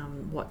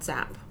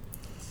WhatsApp.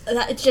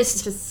 That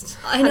just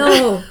I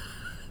know.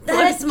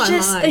 Blows my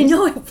mind. I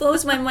know, it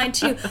blows my mind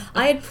too.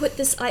 I had put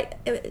this,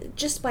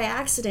 just by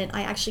accident,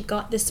 I actually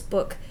got this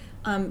book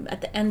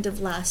at the end of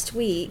last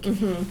week,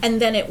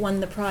 and then it won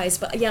the prize.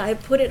 But yeah, I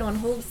put it on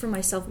hold for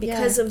myself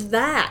because of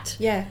that.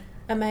 Yeah,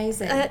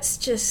 amazing. That's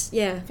just,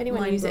 If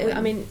anyone uses it,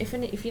 I mean, if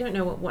you don't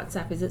know what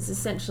WhatsApp is, it's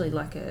essentially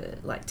like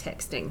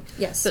texting.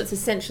 Yes. So it's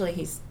essentially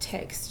he's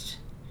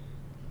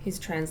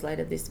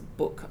translated this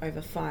book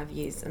over 5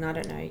 years, and I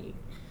don't know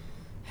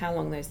how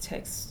long those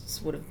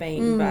texts would have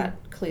been, but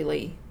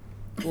clearly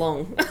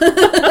long.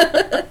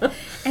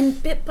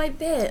 And bit by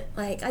bit,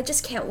 I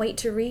just can't wait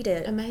to read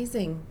it.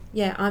 Amazing.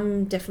 Yeah,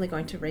 I'm definitely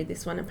going to read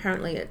this one.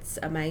 Apparently it's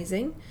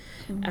amazing.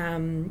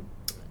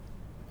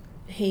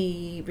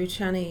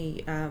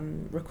 Boochani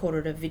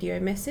recorded a video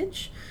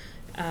message.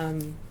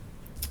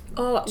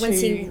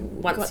 Once he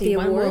got the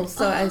award? Well,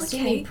 so I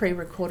assume he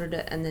pre-recorded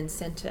it and then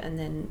sent it, and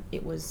then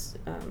it was,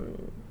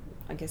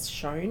 I guess,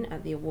 shown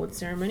at the award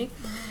ceremony.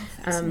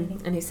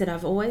 And he said,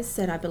 "I've always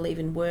said I believe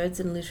in words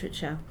and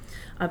literature.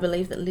 I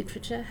believe that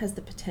literature has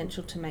the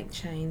potential to make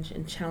change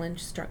and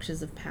challenge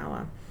structures of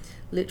power.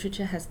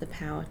 Literature has the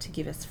power to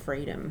give us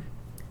freedom."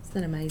 Isn't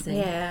that amazing?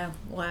 Yeah,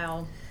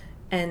 wow.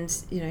 And,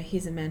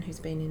 he's a man who's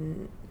been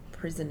in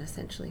prison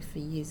essentially for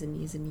years and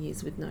years and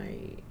years with no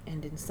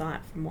end in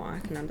sight, from what I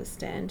can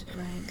understand.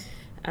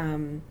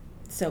 Right.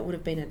 So it would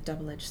have been a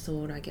double-edged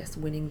sword, I guess,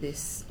 winning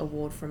this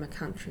award from a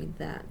country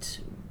that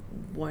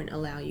won't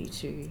allow you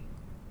to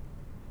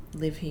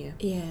live here.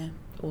 Yeah.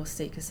 Or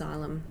seek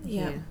asylum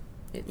here.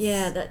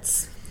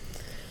 That's...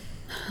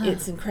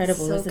 It's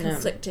incredible, so isn't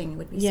conflicting. it?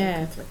 Would be so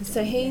conflicting.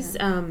 So he's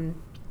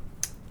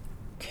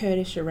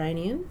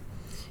Kurdish-Iranian.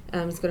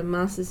 He's got a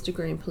master's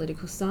degree in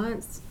political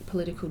science,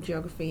 political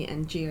geography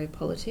and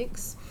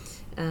geopolitics.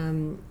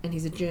 And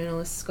he's a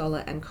journalist,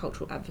 scholar and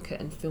cultural advocate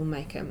and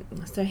filmmaker.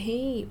 So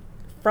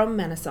from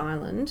Manus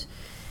Island,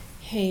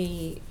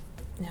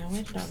 now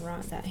where did I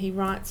write that? He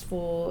writes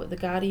for The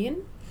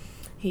Guardian.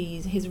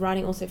 His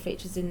writing also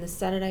features in the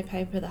Saturday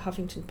paper, the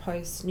Huffington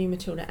Post, New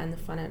Matilda and the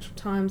Financial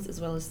Times, as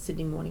well as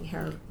Sydney Morning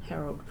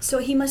Herald. So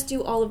he must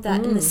do all of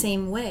that in the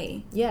same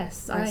way.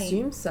 Yes, right. I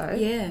assume so.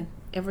 Yeah.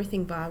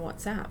 Everything via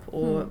WhatsApp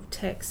or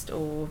text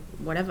or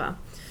whatever.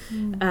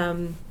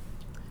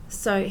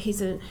 So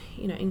he's a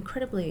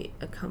incredibly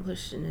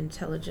accomplished and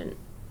intelligent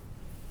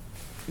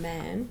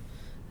man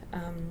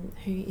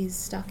who is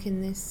stuck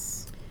in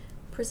this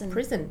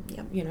prison.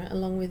 Yep.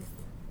 Along with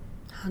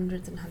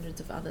hundreds and hundreds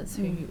of others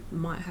who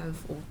might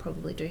have or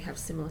probably do have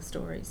similar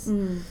stories.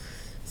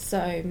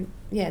 So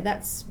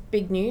that's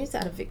big news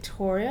out of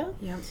Victoria.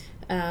 Yeah.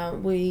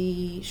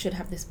 We should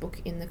have this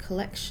book in the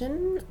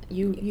collection.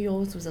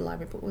 Yours was a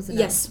library book, wasn't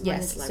it?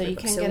 Yes. So you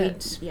can get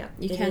it. Yeah,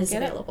 you can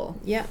get available.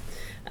 it. Yeah.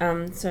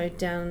 So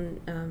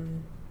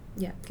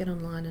get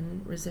online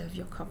and reserve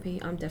your copy.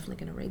 I'm definitely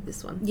going to read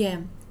this one.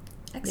 Yeah.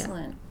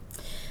 Excellent.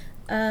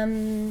 Yeah.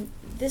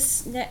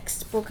 This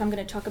next book I'm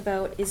going to talk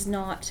about is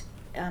not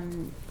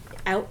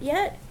out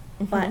yet,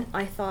 but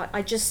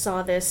I just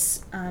saw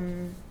this, I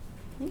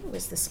think it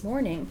was this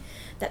morning,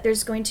 that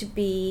there's going to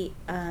be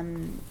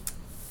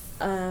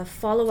a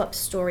follow-up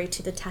story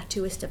to The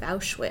Tattooist of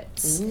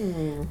Auschwitz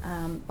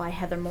by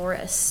Heather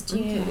Morris.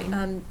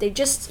 They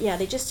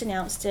just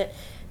announced it.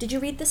 Did you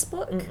read this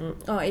book?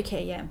 Oh,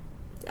 okay, yeah.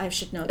 I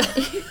should know that.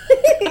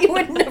 You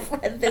wouldn't have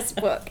read this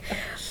book.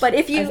 But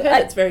if you... I've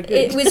heard it's very good.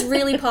 It was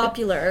really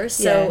popular.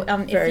 So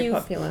very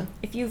popular.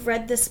 If you've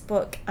read this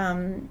book,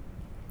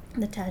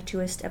 The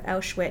Tattooist of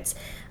Auschwitz,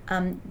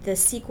 the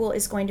sequel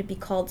is going to be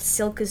called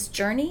Cilka's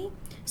Journey.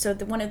 So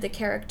one of the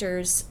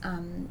characters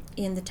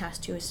in The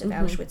Tattooist of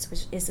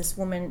Auschwitz is this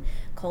woman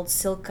called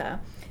Cilka,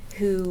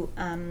 who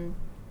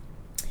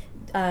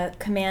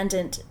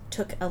commandant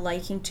took a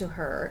liking to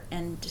her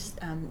and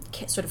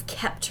sort of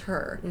kept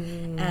her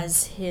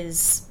as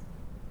his,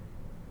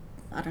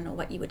 I don't know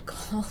what you would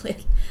call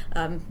it.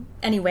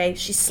 Anyway,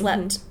 she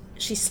slept.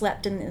 She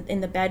slept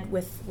in the bed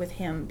with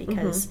him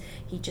because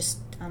he just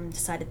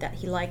decided that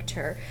he liked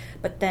her.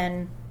 But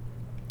then,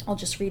 I'll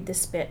just read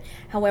this bit.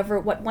 However,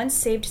 what once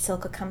saved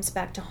Cilka comes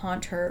back to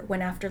haunt her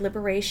when, after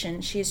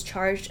liberation, she is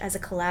charged as a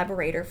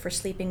collaborator for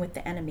sleeping with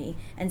the enemy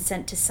and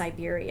sent to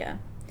Siberia.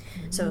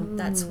 So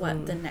that's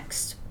what the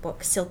next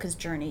book, Cilka's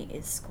Journey,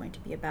 is going to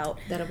be about.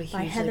 That'll be hugely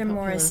by Heather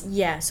popular. Morris.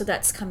 Yeah, so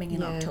that's coming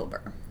in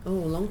October. Oh,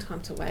 long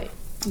time to wait.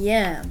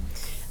 Yeah.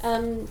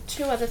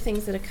 Two other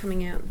things that are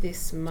coming out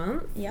this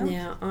month. Yeah.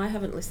 Now, I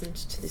haven't listened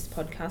to this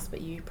podcast,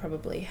 but you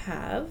probably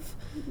have.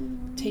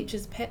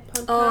 Teacher's Pet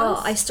podcast.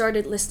 Oh, I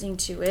started listening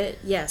to it.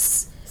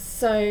 Yes.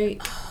 So,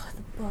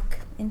 the book.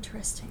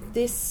 Interesting.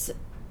 This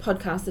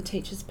podcast, The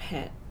Teacher's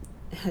Pet,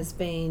 has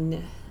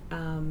been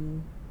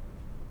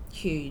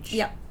huge.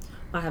 Yep.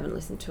 I haven't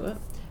listened to it,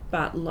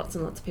 but lots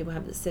and lots of people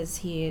have it. It says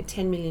here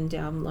 10 million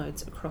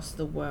downloads across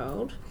the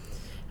world.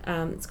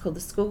 It's called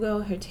The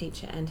Schoolgirl, Her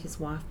Teacher and His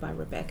Wife by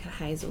Rebecca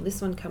Hazel.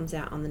 This one comes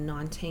out on the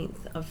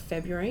 19th of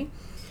February.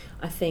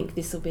 I think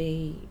this will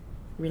be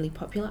really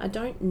popular. I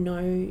don't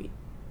know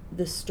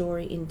the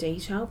story in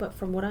detail, but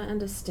from what I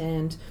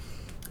understand,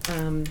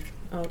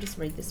 I'll just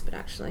read this bit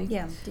actually.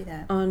 Yeah, do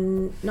that.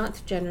 On 9th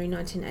of January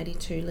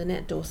 1982,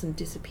 Lynette Dawson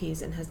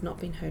disappears and has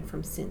not been heard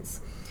from since.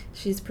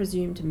 She is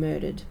presumed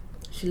murdered.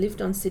 She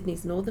lived on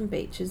Sydney's northern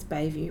beaches,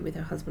 Bayview, with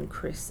her husband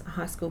Chris, a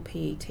high school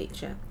PE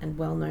teacher and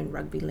well-known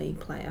rugby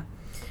league player,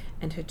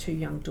 and her 2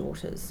 young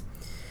daughters.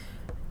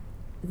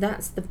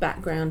 That's the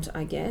background,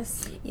 I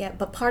guess. Yeah,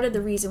 but part of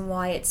the reason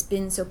why it's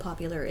been so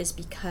popular is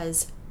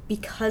because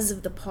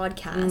of the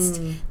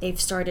podcast, they've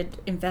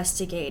started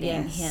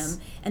investigating him,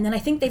 and then I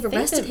think they've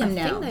arrested him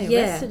now. I think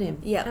they arrested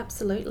him. Yeah,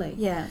 absolutely.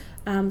 Yeah.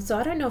 So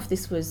I don't know if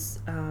this was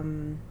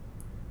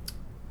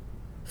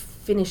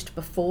finished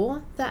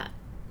before that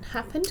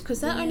happened,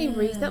 because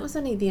that was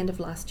only the end of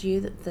last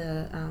year that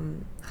the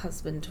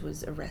husband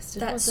was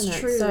arrested. Wasn't it?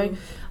 True. So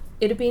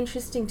it'd be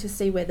interesting to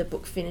see where the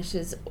book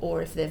finishes,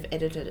 or if they've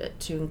edited it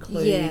to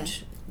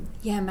include.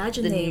 Yeah,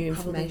 imagine the they new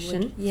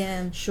information. Would.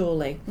 Yeah,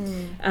 surely.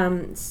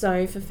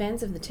 So for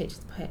fans of the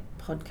Teachers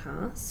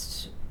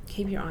Podcast,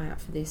 keep your eye out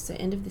for this. So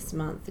end of this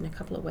month, in a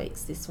couple of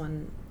weeks, this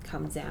one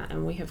comes out,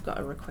 and we have got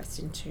a request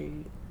in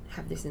to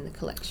have this in the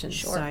collection.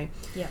 Sure. So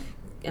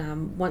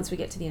once we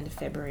get to the end of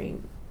February,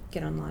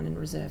 get online and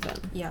reserve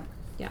it. Yeah,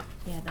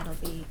 that'll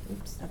be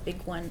a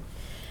big one.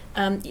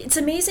 It's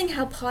amazing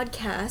how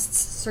podcasts,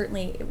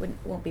 certainly it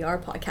won't be our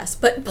podcast,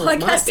 but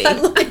podcasts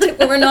that look into,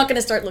 well, we're not going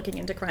to start looking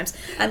into crimes.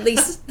 At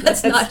least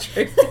that's not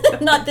true.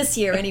 Not this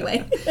year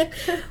anyway.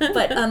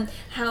 But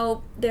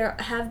how there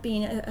have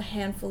been a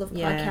handful of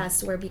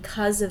podcasts where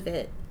because of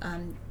it,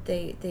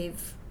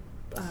 they've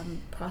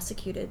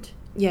prosecuted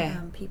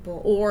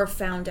people or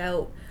found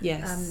out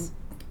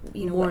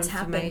more what's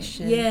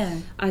information. Yeah,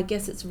 I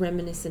guess it's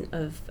reminiscent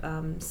of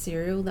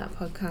Serial, that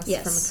podcast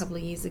from a couple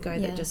of years ago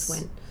that just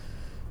went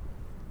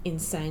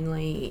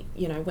insanely,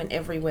 went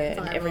everywhere.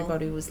 Viral. And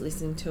everybody was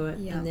listening to it.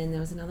 And then there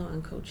was another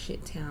one called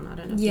Shit Town. I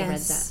don't know if you read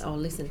that or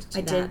listened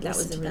to that. That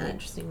was a really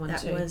interesting one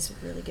too. That was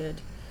really good.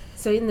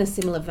 So in the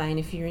similar vein,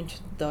 if you're into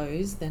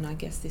those, then I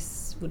guess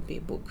this would be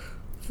a book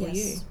for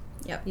you.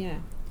 Yep. Yeah.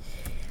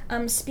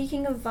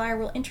 Speaking of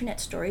viral internet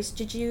stories,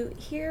 did you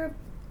hear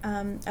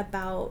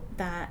about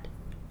that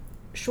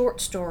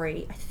short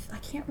story? I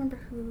can't remember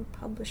who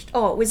published.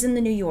 Oh, it was in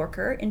the New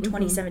Yorker in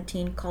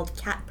 2017 called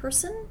Cat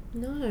Person.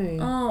 No.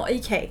 Oh,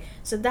 okay.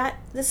 So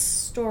this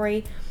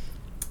story,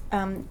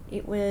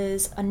 it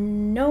was a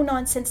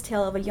no-nonsense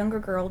tale of a younger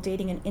girl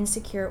dating an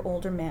insecure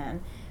older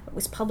man. It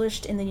was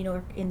published in the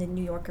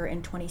New Yorker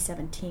in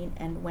 2017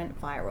 and went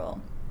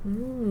viral.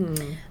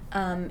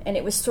 And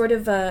it was sort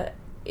of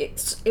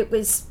it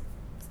was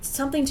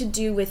something to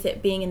do with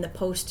it being in the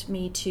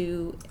post-Me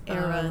Too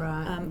era.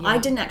 Right. I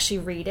didn't actually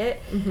read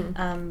it,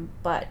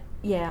 but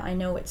I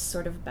know it's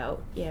sort of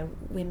about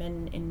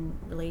women in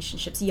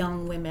relationships,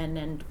 young women,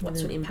 and what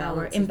sort of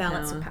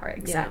imbalance of power.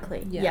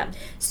 Exactly. Yeah.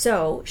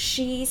 So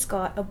she's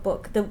got a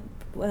book. The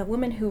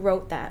woman who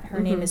wrote that, her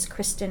name is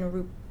Kristen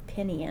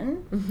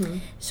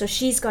Roupenian. So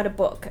she's got a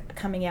book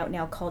coming out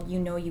now called You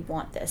Know You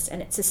Want This, and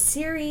it's a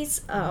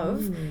series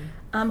of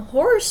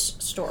horror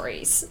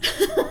stories,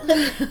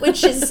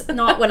 which is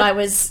not what I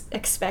was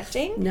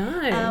expecting.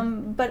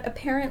 No. But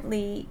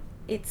apparently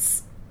it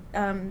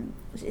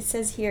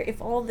says here,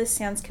 if all this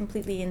sounds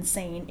completely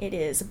insane, it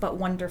is, but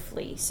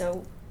wonderfully.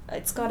 So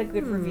it's got a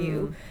good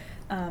review.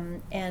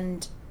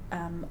 And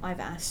I've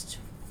asked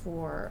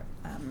for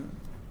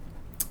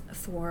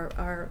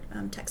our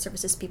tech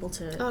services people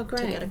to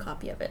get a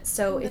copy of it.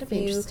 So if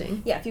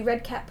you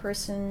read Cat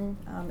Person,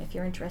 if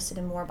you're interested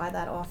in more by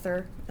that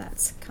author,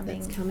 that's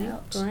coming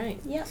out. Great.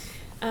 Yeah.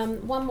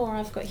 One more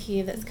I've got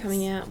here that's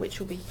coming out, which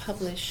will be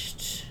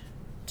published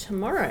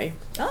tomorrow.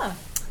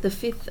 The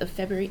 5th of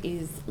February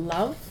is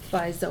Love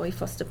by Zoe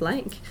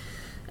Foster-Blake.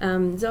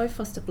 Zoe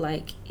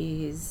Foster-Blake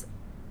is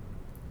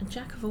a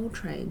jack of all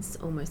trades,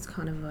 almost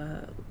kind of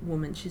a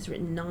woman. She's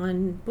written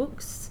 9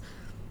 books,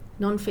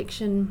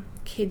 non-fiction,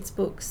 kids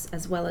books,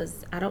 as well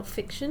as adult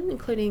fiction,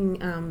 including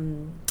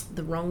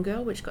The Wrong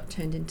Girl, which got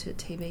turned into a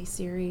TV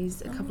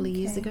series a couple of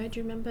years ago.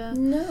 Do you remember?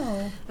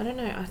 No. I don't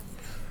know.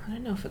 I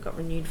don't know if it got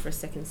renewed for a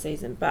second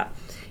season, but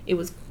it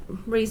was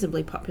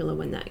reasonably popular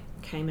when that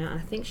came out. I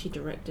think she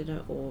directed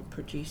it or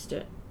produced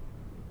it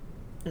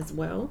as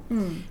well.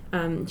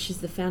 She's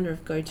the founder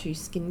of Go-To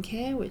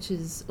Skincare, which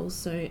is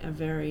also a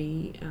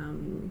very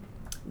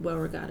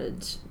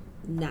well-regarded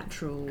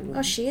natural...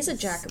 Oh, she is a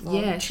jack of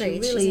all trades. She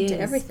really She's into is.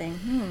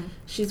 everything.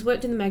 She's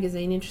worked in the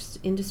magazine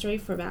industry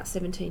for about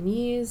 17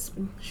 years.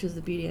 She was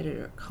the beauty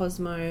editor at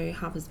Cosmo,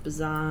 Harper's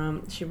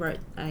Bazaar. She wrote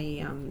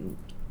a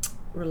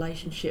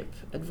relationship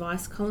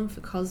advice column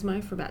for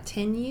Cosmo for about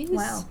 10 years.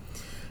 Wow.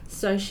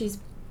 So she's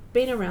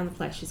been around the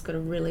place. She's got a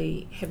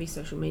really heavy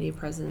social media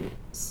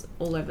presence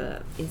all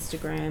over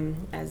Instagram,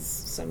 as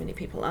so many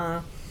people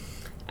are.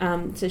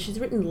 So she's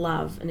written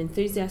Love, an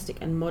enthusiastic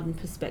and modern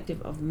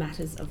perspective of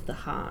matters of the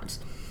heart.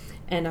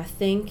 And I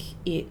think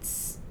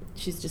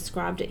she's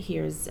described it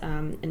here as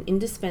an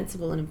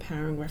indispensable and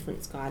empowering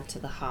reference guide to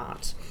the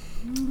heart.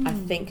 I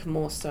think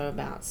more so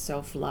about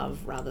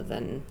self-love rather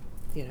than,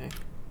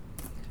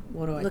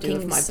 what do I do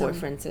if my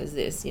boyfriend says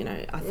this?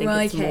 I think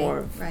it's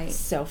more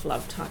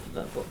self-love type of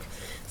a book.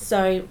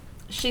 So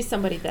she's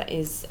somebody that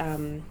is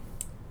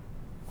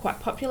quite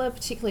popular,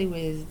 particularly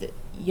with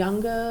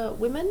younger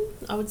women,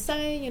 I would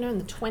say, in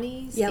the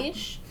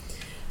 20s-ish.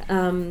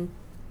 Yep.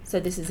 So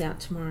this is out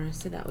tomorrow,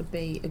 so that would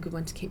be a good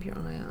one to keep your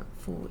eye out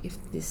for if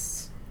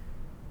this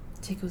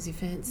tickles your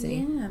fancy.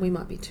 Yeah. We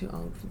might be too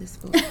old for this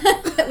book.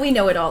 We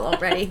know it all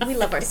already. We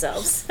love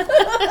ourselves.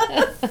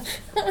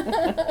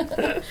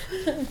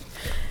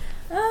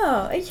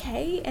 Oh,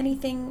 okay.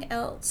 Anything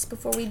else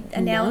before we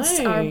announce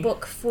our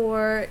book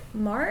for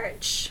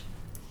March?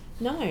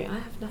 No, I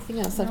have nothing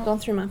else. I've gone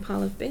through my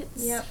pile of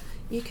bits. Yep.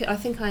 I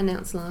think I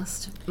announced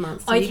last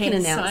month, so you can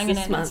announce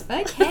this month.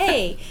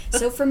 Okay,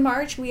 so for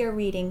March we are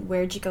reading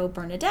Where'd You Go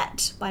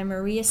Bernadette by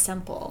Maria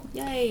Semple.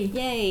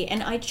 Yay!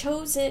 And I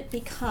chose it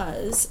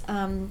because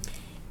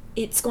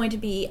it's going to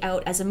be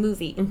out as a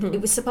movie. Mm-hmm.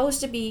 It was supposed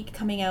to be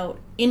coming out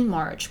in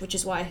March, which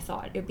is why I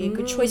thought it would be a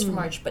good choice for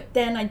March. But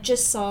then I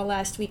just saw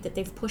last week that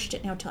they've pushed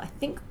it now till I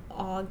think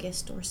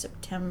August or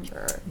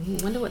September.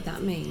 I wonder what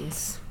that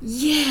means.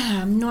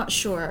 Yeah, I'm not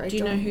sure. Do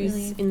you know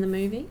who's in the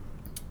movie?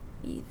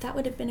 That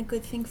would have been a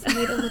good thing for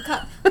me to look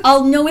up.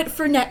 I'll know it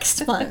for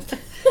next month.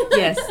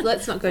 Yes,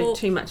 let's not go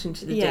too much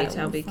into the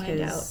detail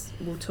because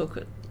we'll talk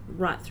it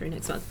right through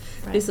next month.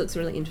 Right. This looks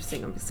really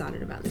interesting. I'm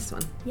excited about this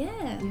one.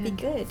 Yeah. Be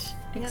good.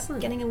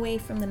 Excellent. Getting away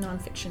from the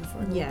nonfiction for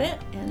a little bit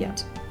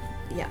and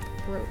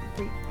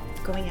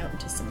going out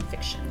into some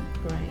fiction.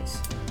 Great.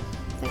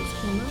 Thanks,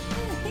 Paula.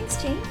 Yeah,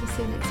 thanks, Jayne. We'll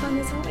see you next time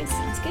as always.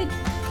 Sounds good.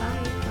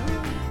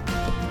 Bye.